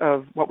aspect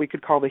of what we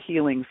could call the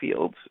healing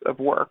fields of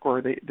work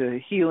or the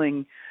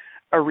healing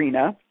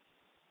arena,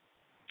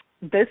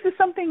 this is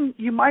something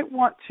you might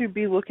want to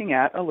be looking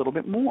at a little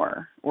bit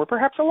more, or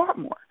perhaps a lot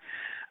more.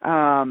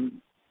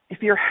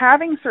 If you're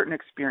having certain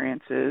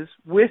experiences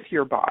with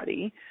your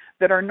body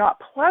that are not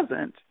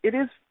pleasant, it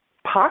is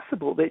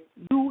possible that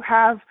you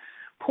have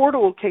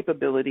portal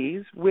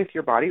capabilities with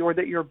your body, or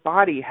that your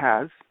body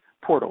has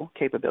portal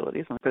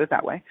capabilities, let me put it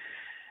that way,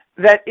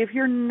 that if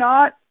you're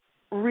not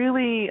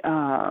really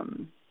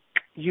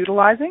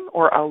utilizing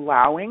or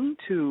allowing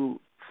to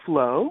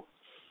flow,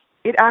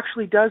 it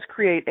actually does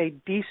create a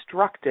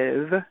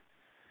destructive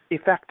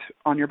effect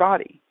on your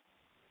body,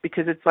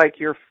 because it's like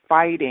you're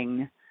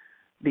fighting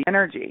the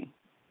energy.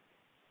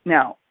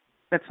 Now,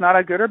 that's not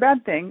a good or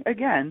bad thing.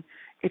 Again,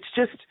 it's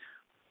just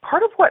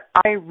part of what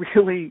I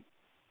really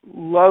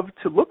love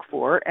to look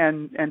for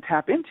and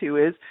tap into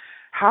is,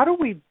 how do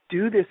we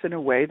do this in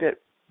a way that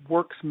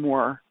works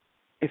more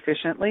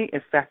efficiently,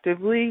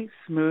 effectively,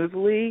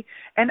 smoothly,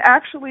 and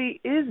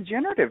actually is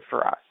generative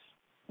for us,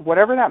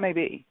 whatever that may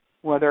be,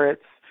 whether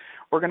it's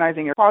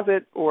organizing your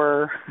closet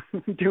or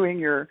doing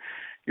your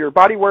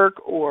body work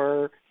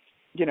or,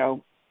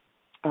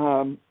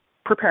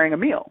 preparing a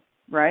meal,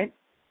 right?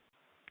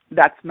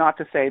 That's not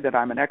to say that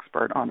I'm an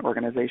expert on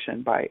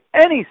organization by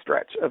any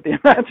stretch of the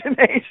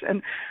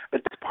imagination,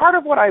 but that's part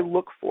of what I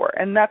look for,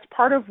 and that's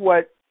part of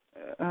what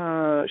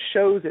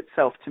shows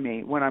itself to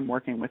me when I'm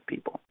working with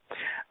people.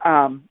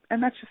 And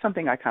that's just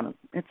something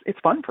it's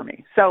fun for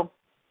me. So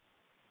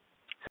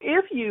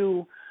if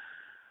you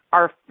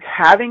are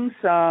having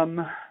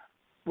some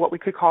what we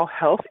could call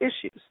health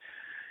issues,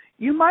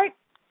 you might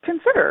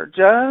consider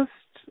just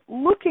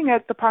looking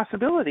at the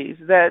possibilities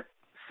that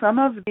some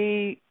of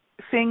the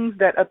things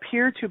that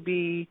appear to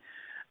be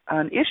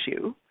an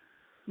issue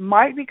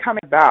might be coming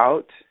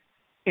about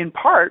in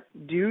part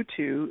due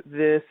to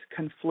this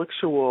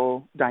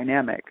conflictual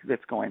dynamic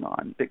that's going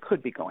on, that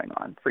could be going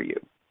on for you.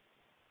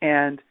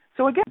 And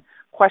so again,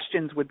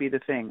 questions would be the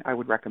thing I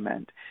would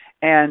recommend.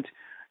 And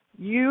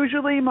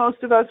usually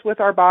most of us with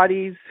our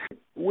bodies,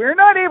 we're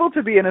not able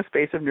to be in a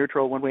space of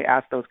neutral when we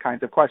ask those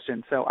kinds of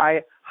questions. So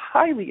I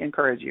highly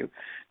encourage you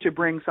to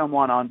bring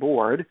someone on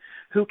board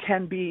who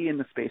can be in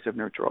the space of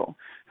neutral,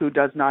 who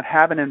does not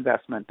have an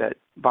investment that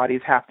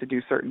bodies have to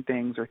do certain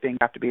things or things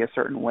have to be a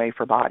certain way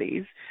for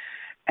bodies,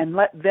 and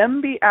let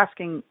them be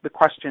asking the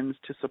questions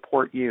to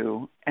support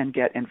you and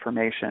get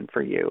information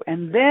for you.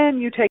 And then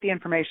you take the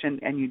information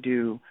and you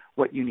do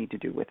what you need to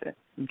do with it,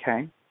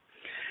 okay?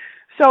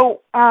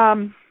 So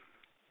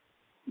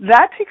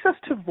that takes us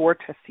to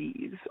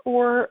vortices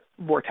or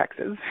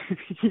vortexes.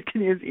 You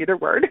can use either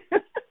word.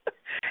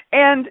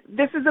 And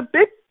this is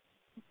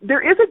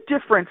there is a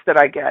difference that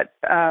I get.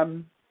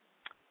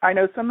 I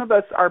know some of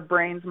us, our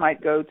brains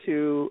might go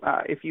to,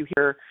 if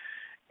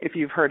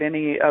you've heard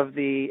any of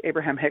the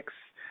Abraham Hicks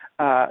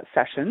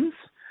sessions,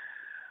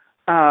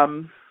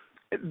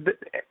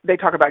 they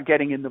talk about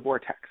getting in the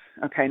vortex.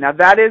 Okay, now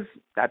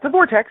that's a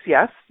vortex,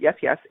 yes,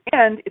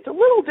 and it's a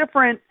little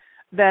different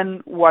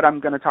than what I'm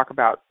going to talk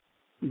about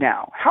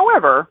now.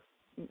 However,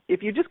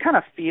 if you just kind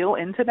of feel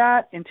into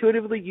that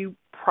intuitively, you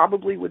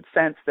probably would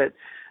sense that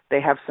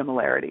they have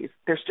similarities.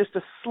 There's just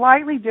a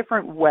slightly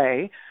different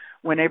way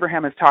when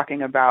Abraham is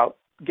talking about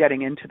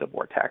getting into the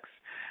vortex.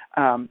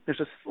 There's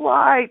a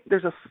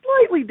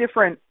slightly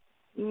different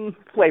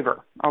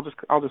flavor. I'll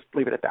just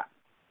leave it at that.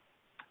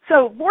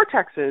 So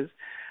vortexes,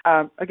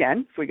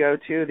 again, if we go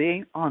to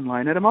the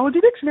online etymology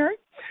dictionary,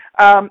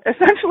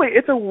 essentially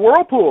it's a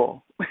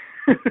whirlpool.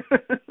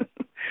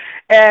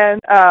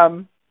 And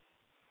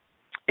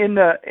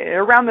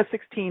around the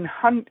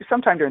 1600s,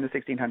 sometime during the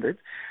 1600s,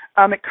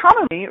 it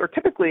commonly or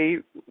typically,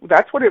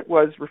 that's what it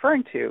was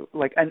referring to,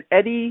 like an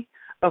eddy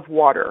of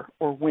water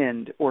or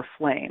wind or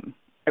flame,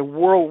 a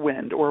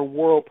whirlwind or a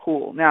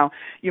whirlpool. Now,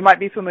 you might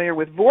be familiar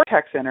with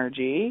vortex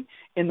energy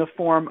in the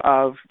form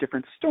of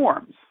different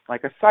storms,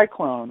 like a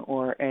cyclone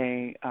or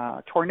a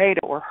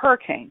tornado or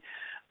hurricane.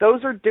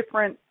 Those are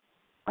different.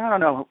 I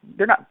don't know,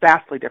 they're not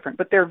vastly different,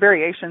 but they're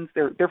variations,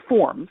 they're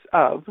forms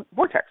of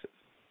vortexes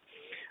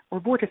or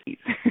vortices.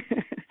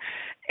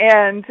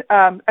 And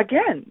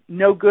again,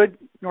 no good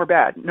nor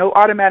bad, no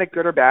automatic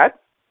good or bad,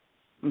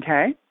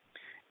 okay?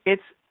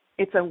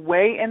 It's a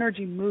way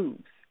energy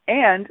moves.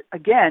 And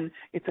again,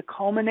 it's a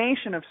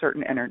culmination of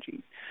certain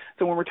energies.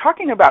 So when we're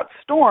talking about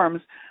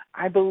storms,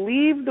 I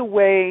believe the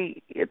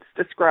way it's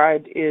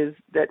described is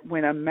that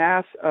when a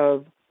mass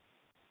of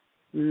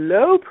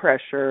low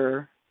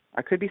pressure,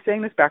 I could be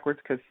saying this backwards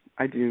because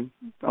I do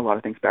a lot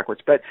of things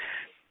backwards, but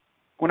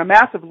when a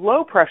mass of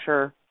low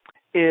pressure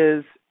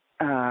is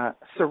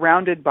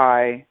surrounded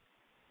by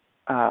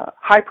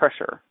high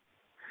pressure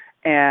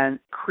and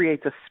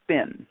creates a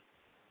spin,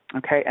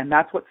 okay? And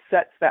that's what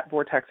sets that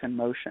vortex in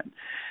motion.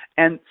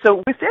 And so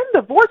within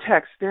the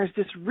vortex, there's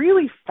this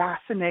really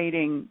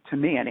fascinating, to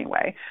me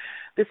anyway,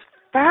 this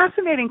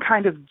fascinating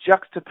kind of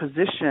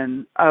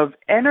juxtaposition of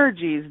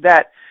energies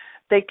that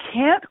they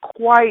can't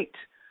quite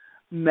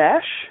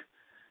mesh.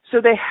 So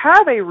they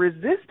have a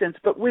resistance,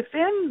 but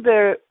within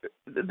the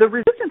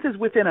resistance is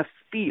within a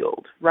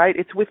field, right?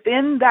 It's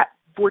within that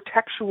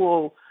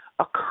vortexual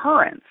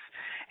occurrence,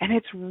 and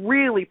it's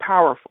really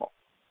powerful.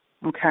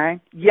 Okay?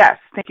 Yes,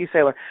 thank you,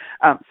 Sailor.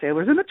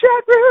 Sailor's in the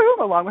chat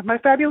room, along with my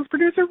fabulous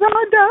producer,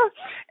 Rhonda.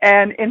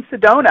 And in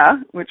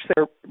Sedona, which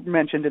Sarah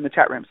mentioned in the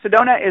chat room,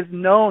 Sedona is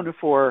known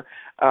for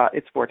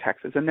its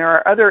vortexes, and there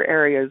are other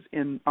areas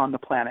on the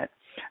planet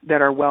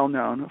that are well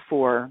known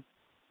for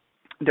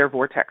their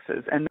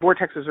vortexes. And the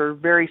vortexes are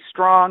very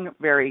strong,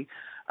 very,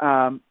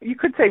 you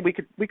could say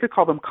we could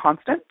call them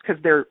constant,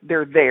 because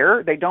they're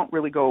there. They don't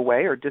really go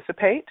away or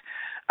dissipate.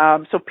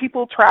 So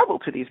people travel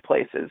to these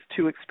places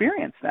to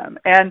experience them.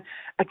 And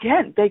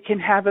again, they can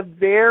have a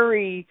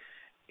very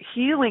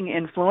healing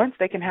influence.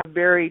 They can have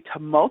very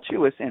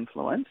tumultuous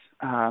influence.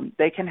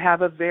 They can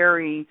have a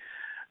very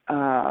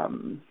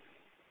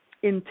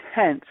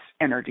intense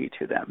energy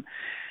to them.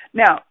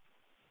 Now,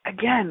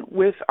 again,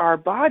 with our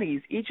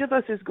bodies, each of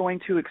us is going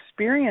to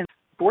experience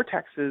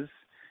vortexes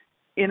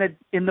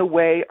in the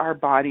way our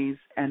bodies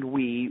and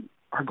we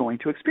are going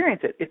to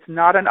experience it. It's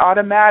not an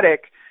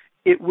automatic,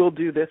 it will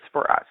do this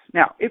for us.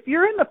 Now, if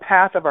you're in the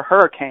path of a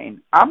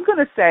hurricane, I'm going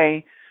to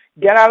say,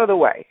 get out of the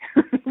way,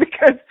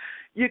 because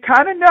you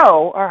kind of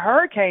know a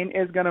hurricane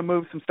is going to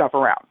move some stuff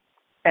around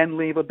and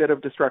leave a bit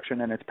of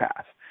destruction in its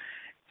path.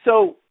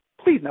 So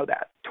please know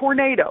that.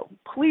 Tornado,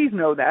 please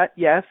know that.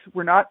 Yes,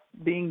 we're not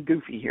being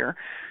goofy here.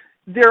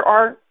 There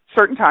are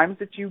certain times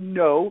that you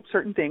know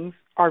certain things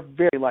are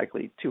very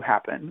likely to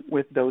happen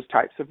with those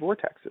types of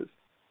vortexes,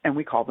 and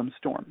we call them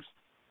storms.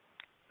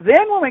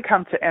 Then when we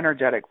come to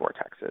energetic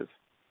vortexes,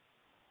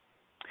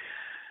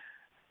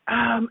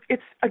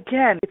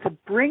 it's a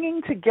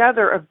bringing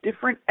together of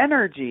different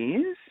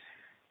energies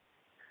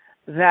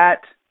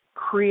that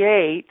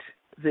create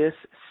this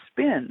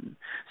spin.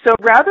 So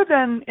rather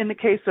than in the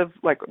case of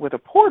like with a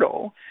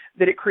portal,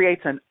 that it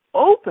creates an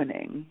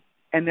opening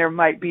and there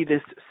might be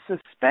this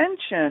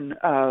suspension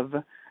of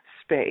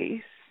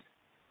space,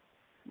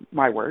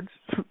 my words,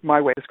 my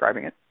way of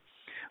describing it.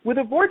 With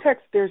a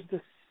vortex, there's the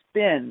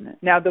spin.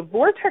 Now, the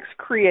vortex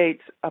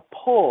creates a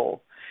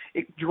pull.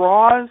 It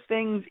draws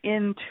things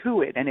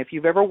into it. And if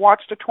you've ever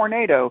watched a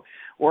tornado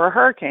or a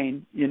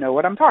hurricane, you know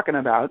what I'm talking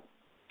about.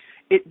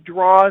 It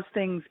draws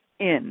things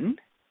in.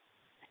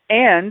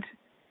 And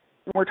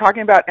when we're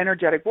talking about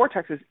energetic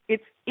vortexes,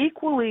 it's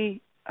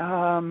equally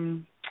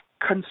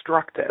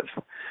constructive.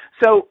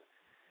 So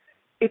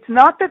it's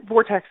not that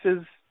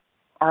vortexes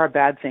are a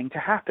bad thing to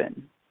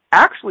happen.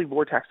 Actually,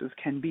 vortexes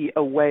can be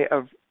a way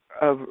of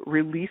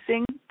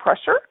releasing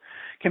pressure,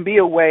 can be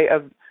a way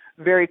of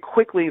very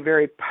quickly,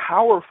 very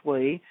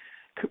powerfully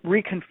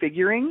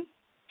reconfiguring,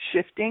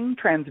 shifting,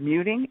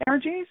 transmuting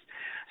energies.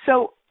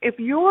 So if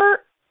you're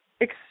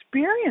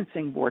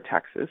experiencing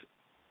vortexes,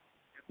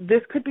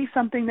 this could be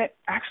something that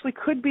actually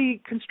could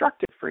be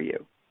constructive for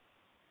you.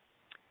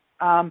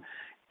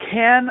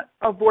 Can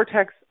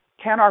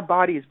our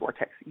bodies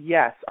vortex?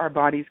 Yes, our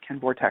bodies can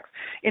vortex.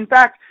 In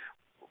fact,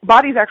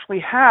 bodies actually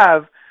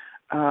have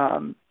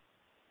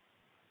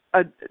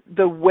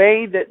the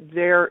way that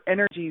their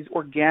energies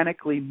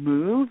organically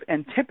move,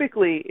 and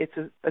typically it's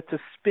a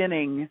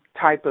spinning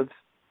type of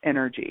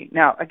energy.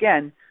 Now,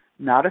 again,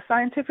 not a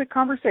scientific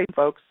conversation,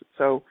 folks,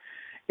 so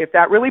if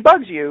that really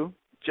bugs you,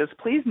 just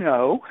please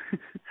know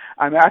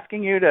I'm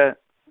asking you to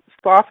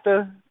stop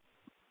the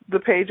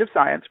page of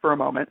science for a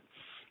moment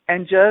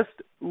and just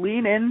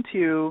lean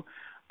into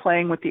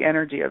playing with the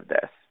energy of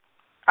this.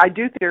 I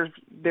do think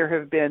there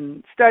have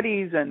been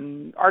studies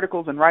and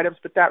articles and write-ups,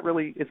 but that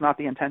really is not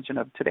the intention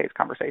of today's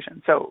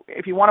conversation. So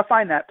if you want to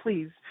find that,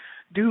 please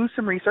do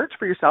some research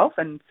for yourself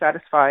and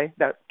satisfy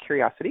that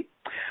curiosity.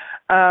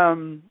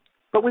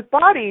 But with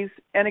bodies,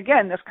 and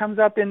again, this comes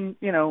up in,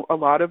 a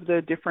lot of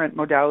the different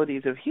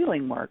modalities of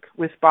healing work.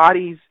 With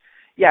bodies,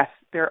 yes,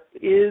 there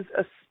is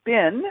a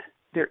spin,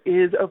 there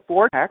is a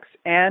vortex,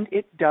 and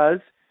it does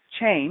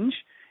change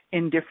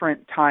in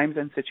different times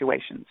and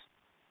situations.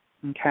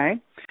 Okay?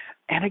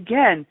 And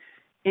again,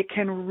 it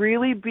can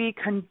really be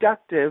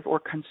conductive or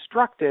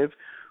constructive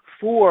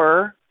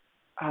for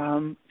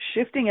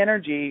shifting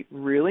energy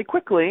really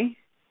quickly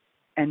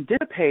and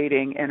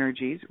dissipating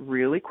energies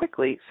really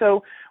quickly.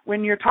 So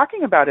when you're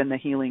talking about in the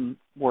healing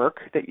work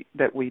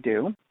that we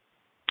do,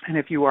 and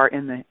if you are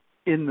in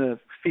the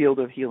field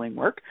of healing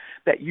work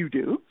that you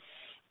do,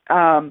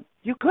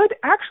 you could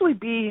actually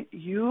be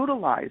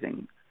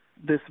utilizing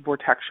this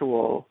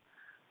vortexual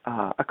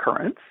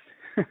occurrence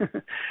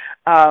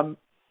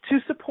to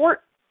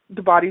support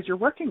the bodies you're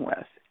working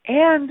with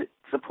and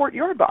support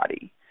your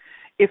body.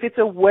 if it's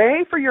a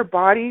way for your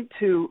body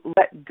to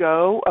let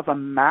go of a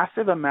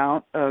massive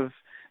amount of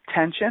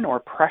tension or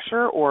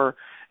pressure or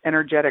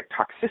energetic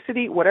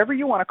toxicity, whatever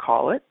you want to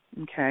call it,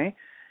 okay,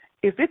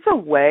 if it's a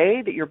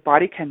way that your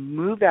body can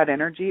move that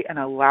energy and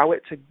allow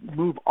it to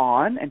move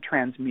on and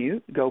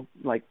transmute,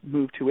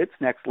 move to its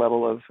next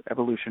level of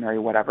evolutionary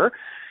whatever,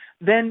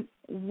 then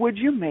would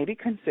you maybe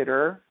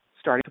consider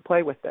starting to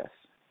play with this?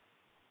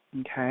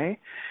 Okay?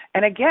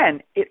 And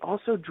again, it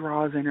also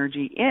draws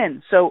energy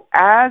in. So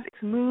as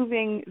it's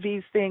moving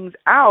these things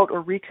out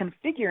or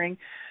reconfiguring,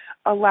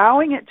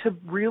 allowing it to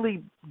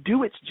really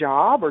do its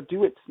job or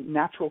do its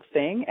natural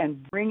thing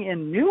and bring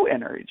in new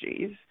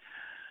energies,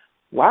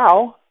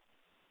 wow,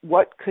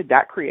 what could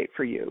that create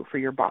for you, for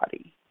your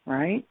body,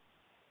 right?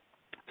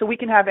 So we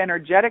can have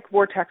energetic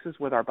vortexes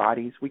with our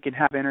bodies. We can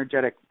have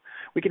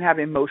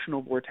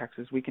emotional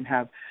vortexes. We can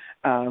have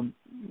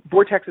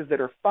vortexes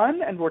that are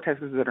fun and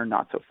vortexes that are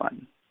not so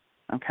fun,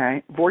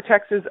 okay?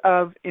 Vortexes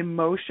of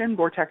emotion,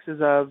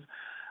 vortexes of,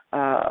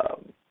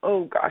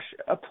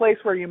 a place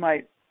where you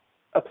might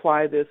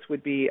apply this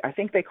would be, I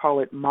think they call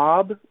it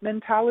mob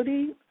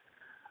mentality,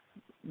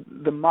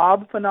 the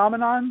mob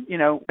phenomenon,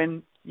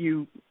 when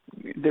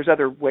there's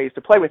other ways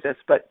to play with this,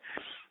 but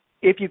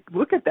if you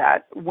look at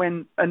that,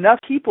 when enough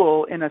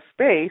people in a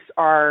space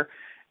are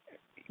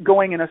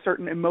going in a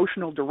certain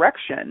emotional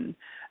direction,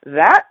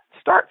 that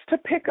starts to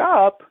pick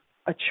up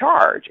a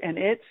charge and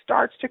it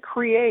starts to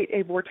create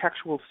a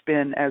vortexual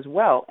spin as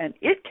well. And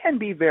it can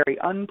be very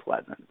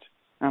unpleasant.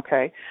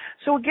 Okay?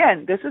 So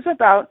again, this is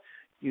about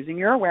using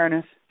your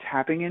awareness,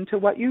 tapping into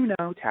what you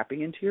know,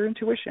 tapping into your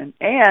intuition.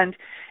 And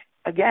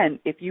again,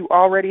 if you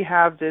already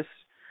have this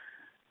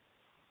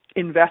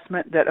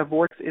investment that a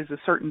vortex is a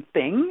certain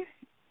thing,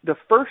 the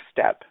first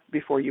step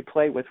before you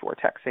play with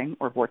vortexing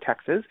or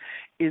vortexes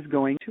is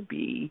going to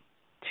be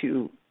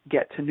to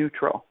get to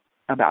neutral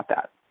about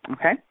that,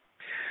 okay?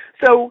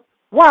 So,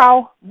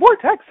 wow,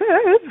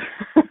 vortexes!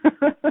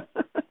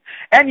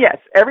 And yes,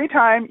 every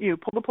time you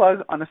pull the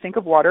plug on a sink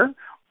of water,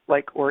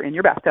 or in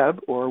your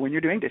bathtub, or when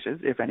you're doing dishes,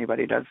 if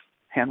anybody does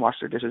hand wash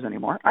their dishes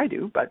anymore, I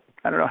do, but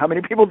I don't know how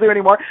many people do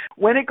anymore,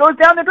 when it goes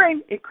down the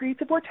drain, it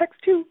creates a vortex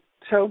too.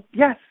 So,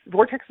 yes,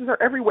 vortexes are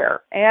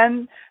everywhere,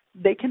 and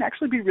they can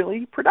actually be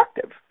really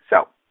productive.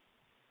 So,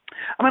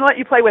 I'm going to let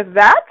you play with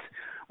that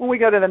when we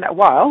go to the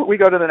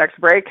next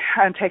break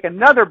and take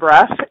another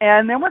breath,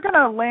 and then we're going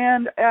to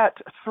land at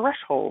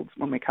thresholds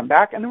when we come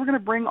back, and then we're going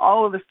to bring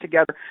all of this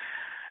together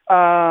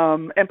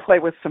and play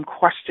with some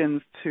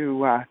questions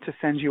to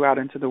send you out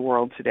into the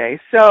world today.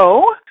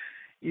 So,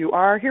 you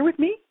are here with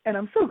me, and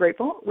I'm so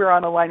grateful. We're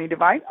on Aligning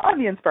Divine on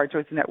the Inspired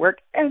Choices Network,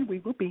 and we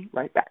will be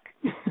right back.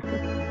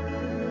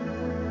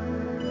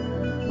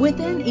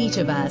 Within each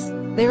of us,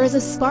 there is a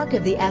spark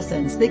of the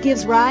essence that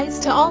gives rise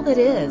to all that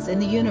is in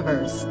the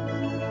universe.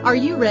 Are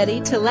you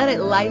ready to let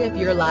it light up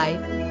your life?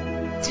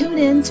 Tune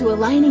in to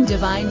Aligning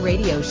Divine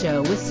radio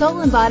show with Soul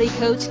and Body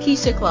Coach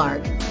Keisha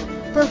Clark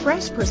for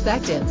fresh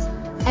perspectives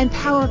and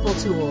powerful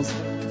tools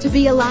to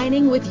be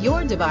aligning with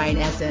your divine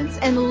essence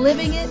and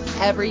living it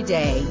every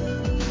day.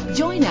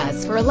 Join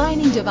us for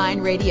Aligning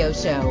Divine radio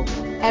show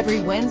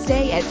every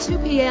Wednesday at 2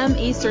 p.m.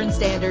 Eastern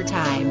Standard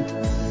Time,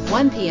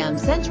 1 p.m.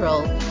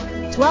 Central,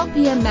 12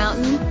 p.m.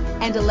 Mountain,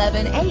 and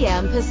 11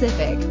 a.m.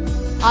 Pacific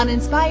on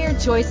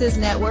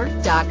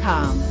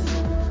InspiredChoicesNetwork.com.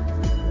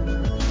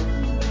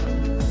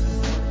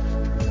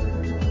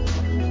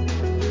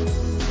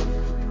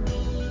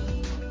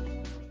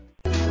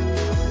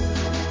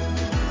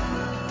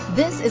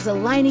 This is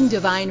Aligning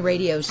Divine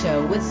radio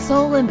show with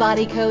Soul and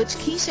Body Coach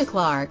Keisha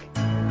Clark.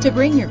 To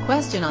bring your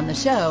question on the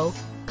show,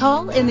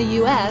 call in the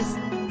U.S.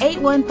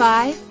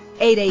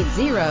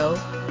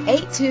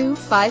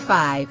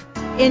 815-880-8255.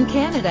 In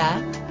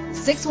Canada,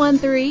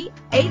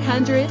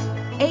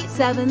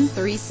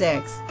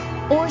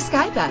 613-800-8736. Or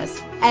Skype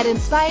us at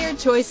Inspired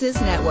Choices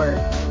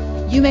Network.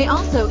 You may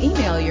also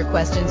email your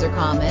questions or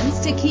comments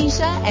to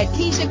Keisha at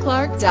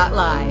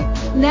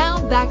KeishaClark.live.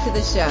 Now back to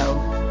the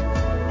show.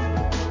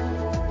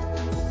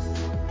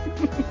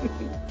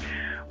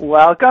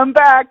 Welcome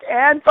back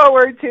and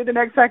forward to the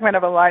next segment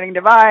of Aligning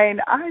Divine.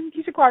 I'm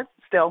Keisha Clark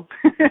still,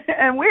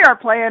 and we are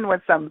playing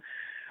with some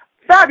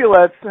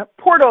fabulous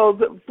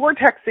portals,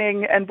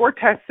 vortexing, and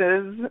vortices,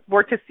 and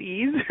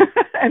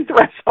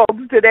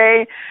thresholds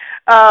today.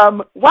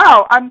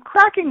 Wow, I'm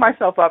cracking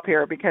myself up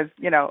here because,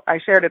 I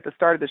shared at the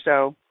start of the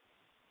show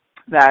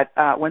that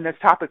when this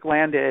topic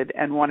landed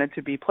and wanted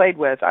to be played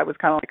with, I was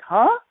kind of like,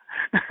 huh?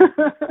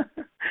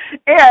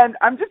 And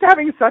I'm just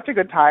having such a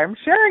good time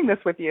sharing this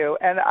with you,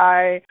 and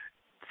I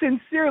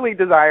sincerely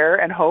desire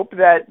and hope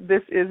that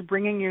this is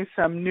bringing you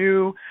some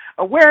new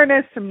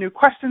awareness, some new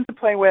questions to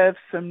play with,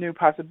 some new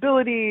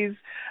possibilities,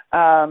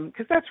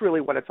 because that's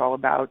really what it's all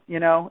about,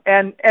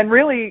 and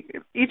really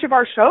each of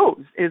our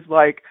shows is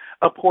like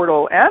a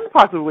portal and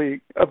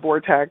possibly a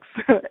vortex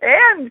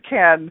and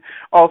can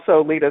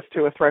also lead us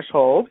to a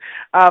threshold.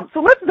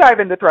 So let's dive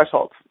into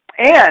thresholds.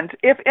 And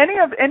if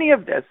any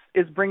of this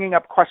is bringing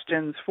up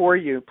questions for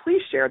you,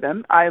 please share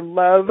them. I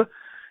love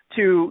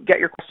to get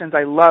your questions.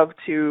 I love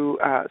to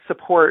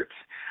support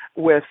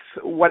with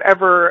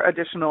whatever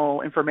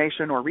additional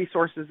information or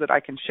resources that I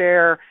can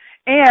share.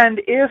 And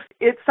if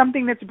it's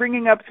something that's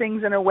bringing up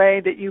things in a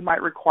way that you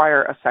might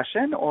require a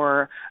session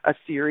or a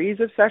series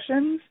of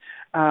sessions,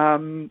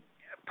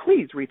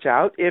 please reach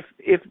out. If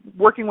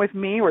working with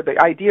me or the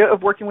idea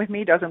of working with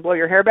me doesn't blow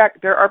your hair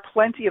back, there are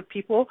plenty of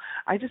people.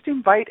 I just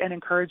invite and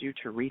encourage you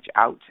to reach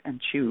out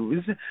and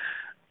choose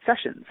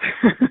sessions.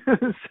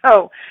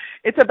 So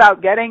it's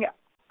about getting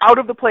out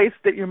of the place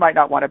that you might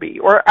not want to be,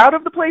 or out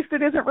of the place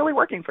that isn't really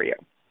working for you.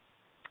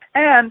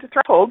 And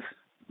thresholds,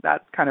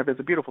 that kind of is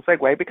a beautiful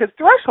segue, because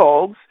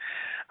thresholds,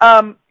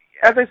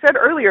 as I said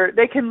earlier,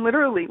 they can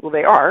literally, well,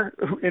 they are,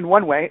 in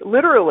one way,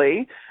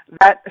 literally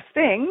that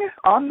thing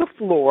on the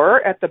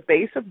floor at the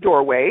base of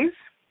doorways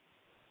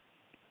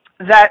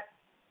that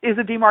is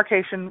a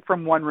demarcation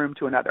from one room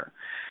to another.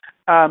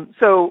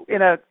 So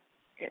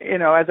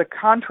as a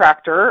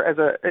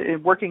contractor,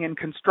 working in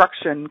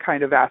construction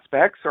kind of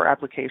aspects or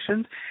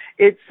applications,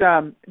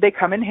 they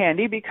come in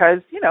handy because,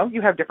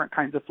 you have different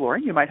kinds of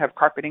flooring. You might have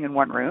carpeting in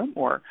one room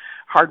or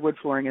hardwood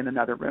flooring in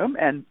another room.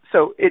 And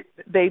so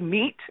they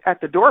meet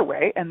at the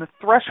doorway, and the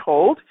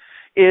threshold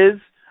is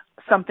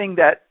something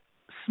that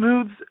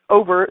smooths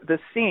over the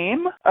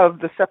seam of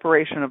the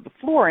separation of the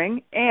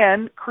flooring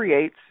and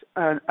creates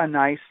a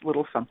nice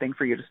little something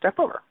for you to step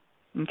over.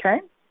 Okay?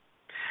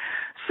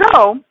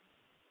 So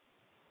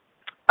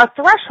a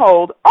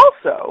threshold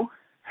also,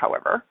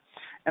 however,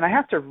 and I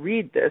have to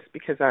read this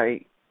because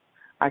I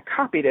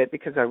copied it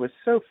because I was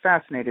so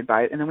fascinated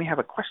by it, and then we have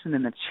a question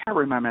in the chat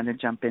room I'm going to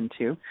jump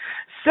into.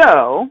 So,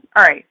 all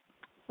right,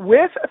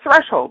 with a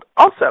threshold,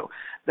 also,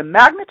 the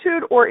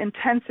magnitude or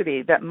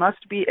intensity that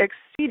must be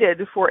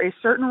exceeded for a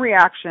certain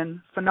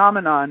reaction,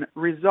 phenomenon,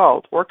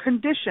 result, or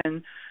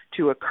condition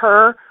to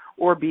occur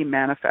or be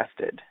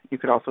manifested. You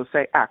could also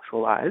say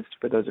actualized,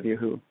 for those of you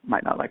who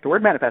might not like the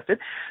word manifested.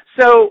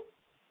 So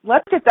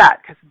let's get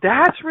that, because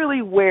that's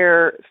really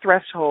where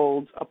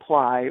thresholds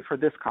apply for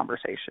this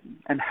conversation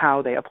and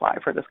how they apply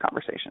for this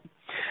conversation.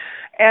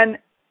 And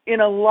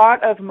in a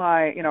lot of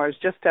my, I was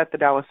just at the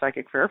Dallas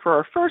Psychic Fair for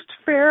our first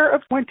fair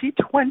of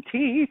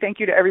 2020. Thank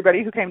you to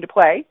everybody who came to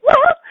play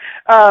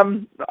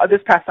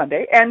this past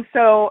Sunday. And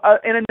so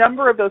in a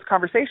number of those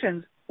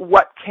conversations,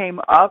 what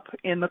came up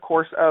in the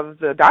course of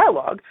the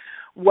dialogue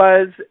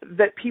was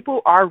that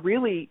people are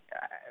really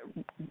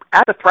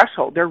at the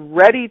threshold. They're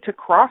ready to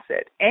cross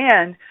it.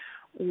 And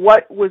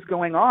what was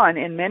going on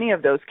in many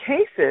of those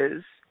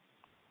cases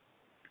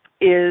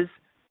is,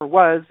 or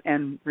was,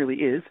 and really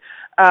is,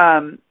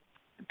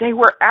 they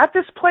were at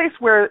this place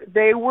where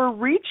they were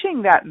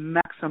reaching that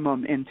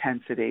maximum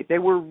intensity. They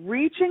were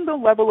reaching the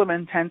level of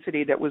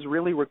intensity that was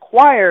really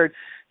required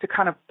to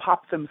kind of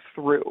pop them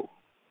through.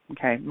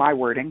 Okay, my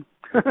wording.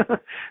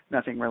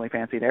 Nothing really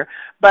fancy there.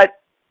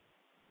 But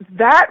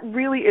that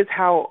really is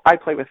how I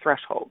play with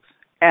thresholds.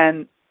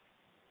 And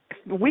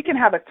we can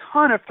have a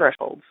ton of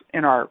thresholds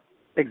in our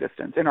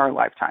existence, in our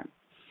lifetime.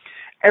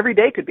 Every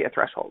day could be a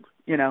threshold,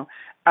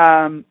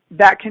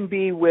 That can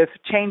be with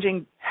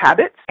changing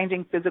habits,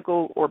 changing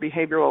physical or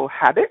behavioral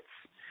habits.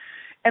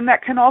 And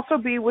that can also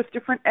be with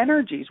different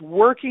energies,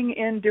 working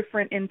in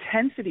different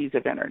intensities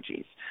of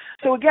energies.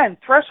 So again,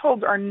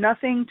 thresholds are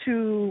nothing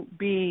to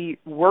be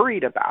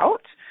worried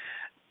about.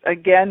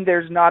 Again,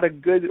 there's not a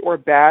good or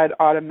bad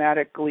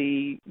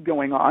automatically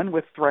going on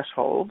with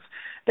thresholds.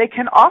 They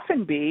can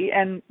often be,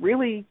 and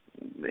really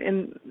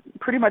in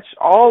pretty much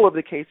all of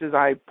the cases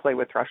I play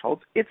with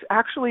thresholds, it's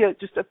actually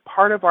just a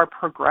part of our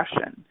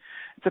progression.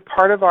 It's a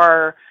part of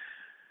our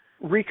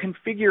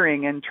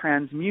reconfiguring and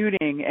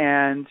transmuting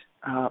and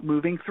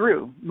moving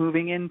through,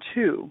 moving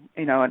into,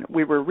 and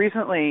we were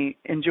recently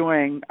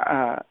enjoying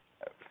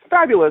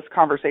fabulous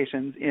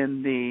conversations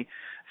in the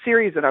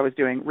series that I was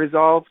doing,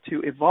 Resolve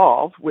to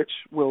Evolve, which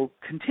will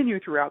continue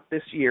throughout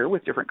this year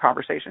with different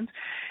conversations.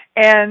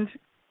 And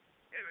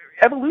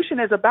evolution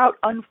is about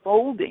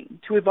unfolding.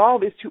 To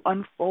evolve is to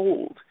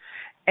unfold.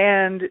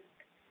 And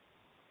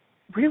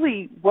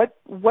really, what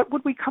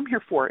would we come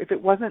here for if it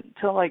wasn't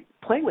to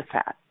play with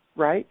that,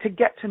 right? To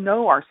get to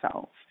know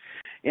ourselves.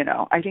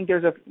 I think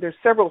there's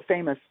several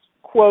famous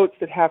quotes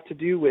that have to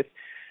do with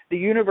the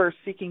universe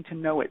seeking to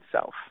know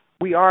itself.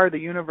 We are the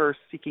universe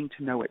seeking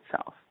to know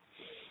itself.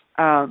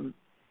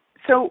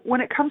 So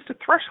when it comes to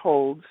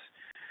thresholds,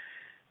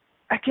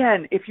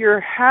 again, if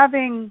you're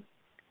having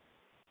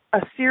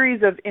a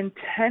series of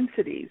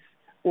intensities,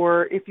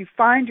 or if you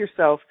find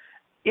yourself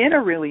in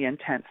a really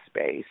intense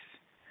space,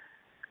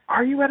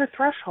 are you at a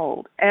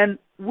threshold? And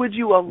would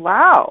you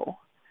allow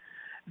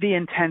the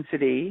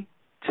intensity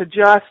to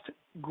just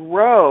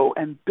grow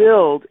and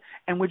build,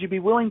 and would you be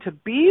willing to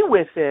be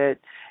with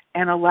it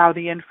and allow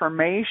the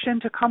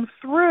information to come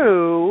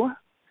through,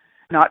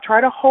 not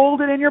try to hold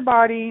it in your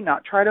body,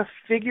 not try to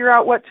figure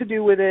out what to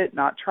do with it,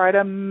 not try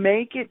to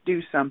make it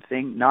do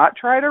something, not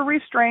try to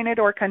restrain it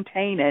or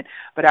contain it,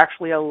 but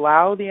actually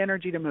allow the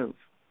energy to move.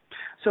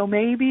 So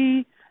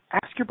maybe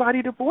ask your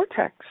body to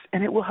vortex,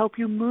 and it will help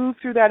you move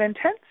through that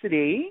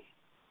intensity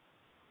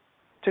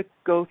to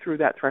go through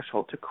that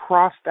threshold, to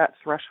cross that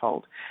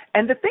threshold.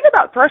 And the thing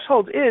about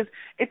thresholds is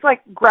it's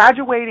like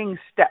graduating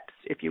steps,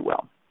 if you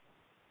will,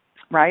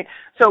 right?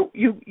 So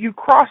you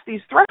cross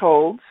these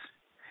thresholds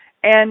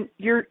and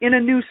you're in a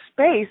new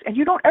space and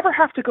you don't ever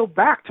have to go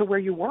back to where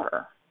you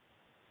were.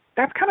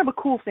 That's kind of a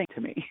cool thing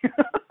to me.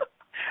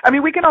 I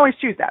mean, we can always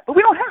choose that, but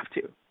we don't have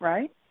to,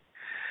 right?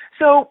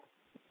 So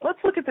let's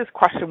look at this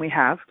question we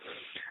have.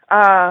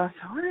 So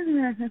what are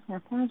the actions where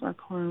portals are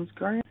closed,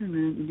 guardians are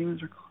moved, and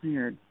demons are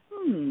cleared?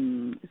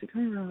 Is it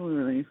coming from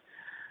relief?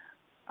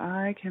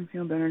 I can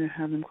feel better to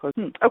have them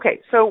closed.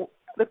 Okay, so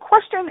the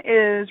question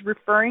is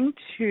referring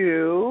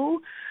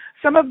to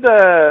some of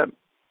the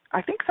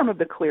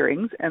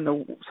clearings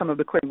and some of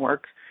the clearing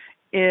work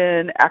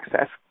in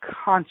Access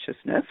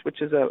Consciousness,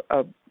 which is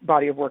a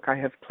body of work I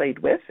have played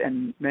with,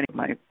 and many of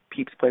my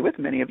peeps play with.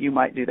 Many of you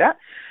might do that.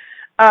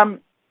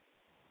 I'm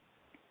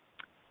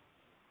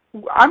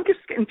just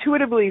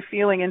intuitively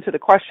feeling into the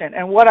question,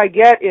 and what I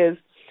get is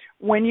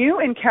when you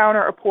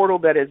encounter a portal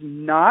that is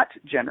not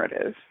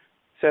generative,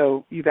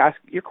 so you've asked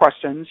your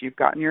questions, you've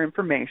gotten your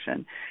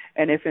information,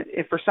 and if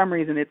for some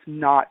reason it's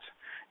not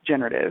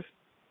generative,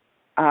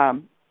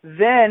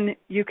 then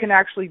you can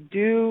actually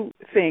do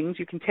things,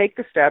 you can take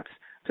the steps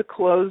to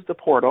close the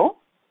portal.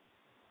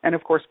 And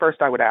of course,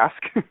 first I would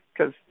ask,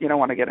 because you don't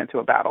want to get into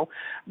a battle,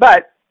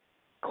 but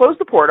close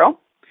the portal,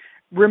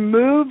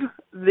 remove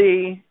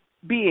the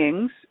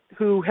beings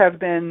who have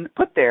been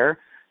put there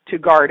to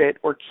guard it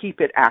or keep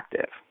it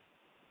active.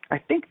 I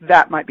think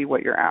that might be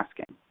what you're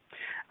asking.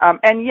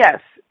 And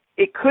yes,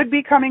 it could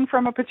be coming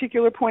from a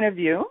particular point of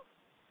view.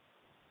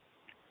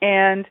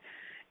 And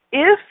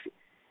if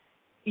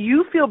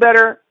you feel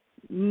better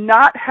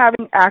not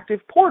having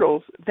active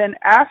portals, then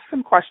ask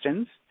some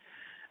questions.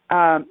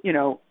 I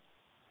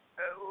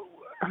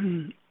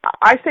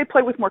say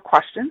play with more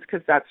questions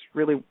because that's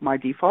really my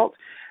default.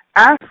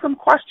 Ask some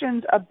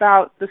questions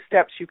about the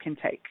steps you can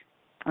take,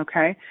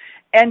 okay?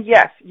 And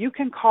yes, you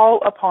can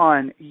call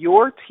upon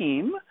your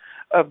team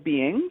of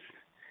beings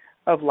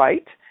of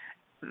light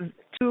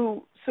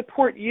to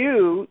support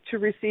you to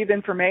receive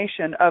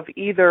information of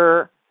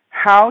either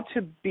how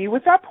to be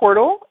with that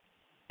portal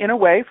in a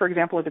way, for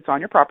example, if it's on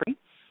your property,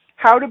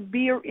 how to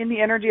be in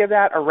the energy of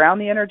that, around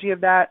the energy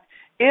of that.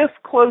 If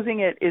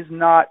closing it is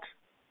not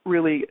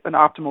really an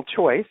optimal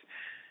choice,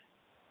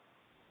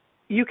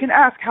 you can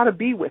ask how to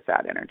be with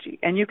that energy,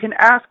 and you can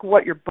ask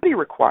what your body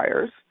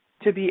requires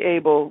to be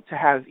able to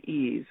have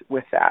ease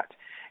with that.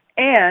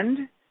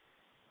 And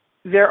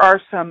there are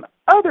some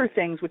other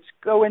things which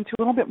go into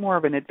a little bit more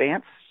of an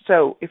advance.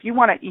 So if you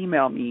want to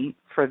email me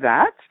for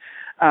that,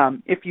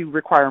 if you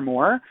require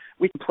more,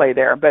 we can play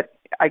there. But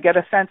I get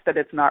a sense that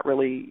it's not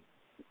really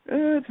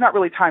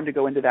time to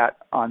go into that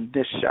on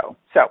this show.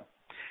 So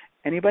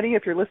anybody,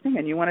 if you're listening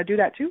and you want to do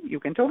that too, you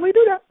can totally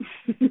do that.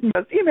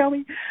 Just email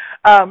me.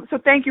 So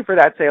thank you for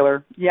that,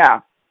 Sailor.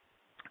 Yeah.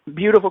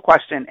 Beautiful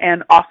question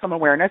and awesome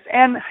awareness.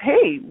 And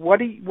hey, what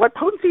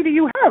potency do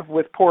you have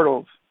with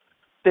portals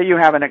that you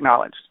haven't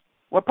acknowledged?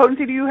 What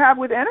potency do you have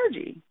with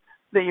energy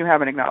that you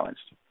haven't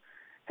acknowledged?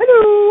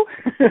 Hello.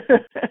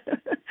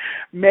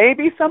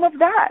 Maybe some of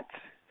that.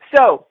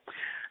 So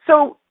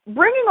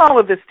bringing all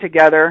of this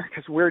together,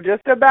 because we're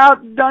just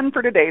about done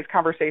for today's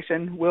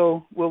conversation,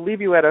 we'll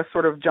leave you at a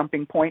sort of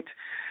jumping point.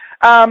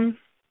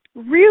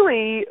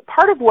 Really,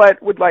 part of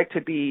what would like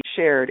to be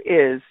shared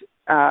is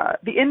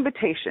the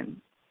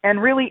invitation.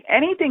 And really,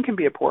 anything can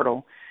be a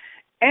portal.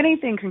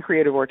 Anything can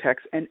create a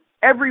vortex. And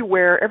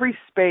everywhere, every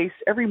space,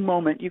 every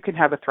moment, you can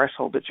have a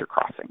threshold that you're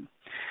crossing.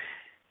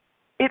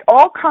 It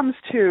all comes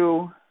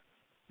to,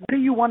 what do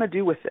you want to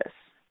do with this?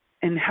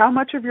 And how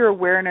much of your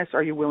awareness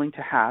are you willing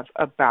to have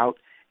about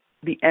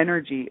the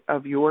energy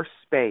of your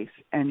space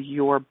and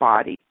your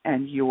body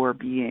and your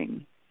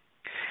being?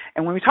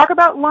 And when we talk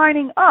about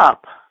lining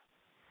up,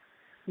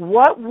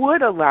 what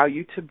would allow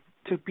you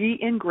to be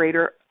in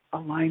greater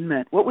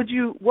alignment? What would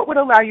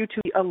allow you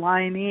to be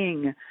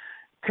aligning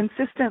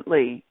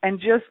consistently and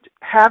just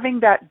having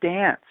that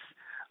dance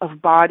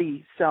of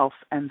body, self,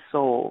 and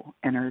soul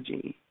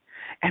energy?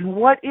 And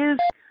what is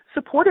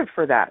supportive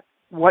for that?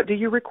 What do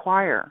you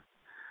require?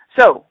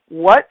 So,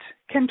 what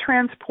can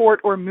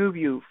transport or move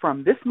you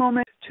from this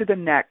moment to the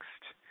next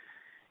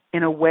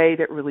in a way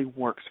that really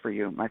works for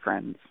you, my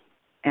friends?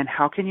 And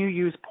how can you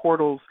use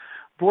portals,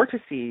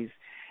 vortices,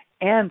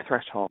 and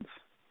thresholds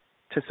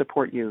to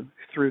support you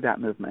through that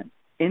movement,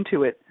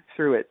 into it,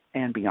 through it,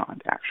 and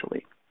beyond,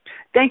 actually?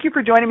 Thank you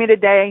for joining me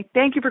today.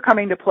 Thank you for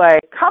coming to play.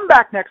 Come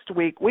back next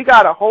week. We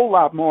got a whole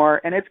lot more,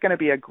 and it's going to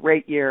be a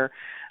great year.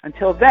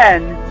 Until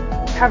then,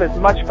 have as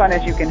much fun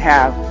as you can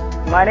have,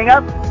 lining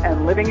up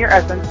and living your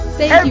essence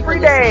Thank you for every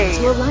day.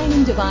 listening to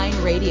Aligning Divine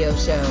Radio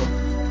Show.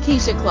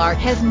 Keisha Clark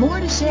has more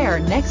to share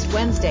next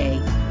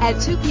Wednesday at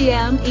 2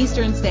 p.m.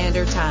 Eastern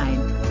Standard Time,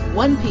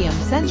 1 p.m.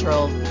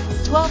 Central,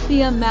 12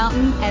 p.m.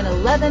 Mountain, and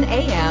 11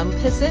 a.m.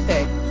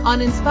 Pacific on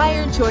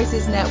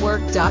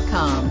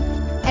InspiredChoicesNetwork.com.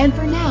 And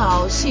for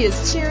now, she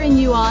is cheering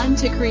you on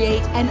to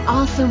create an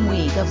awesome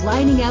week of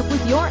lining up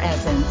with your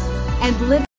essence and living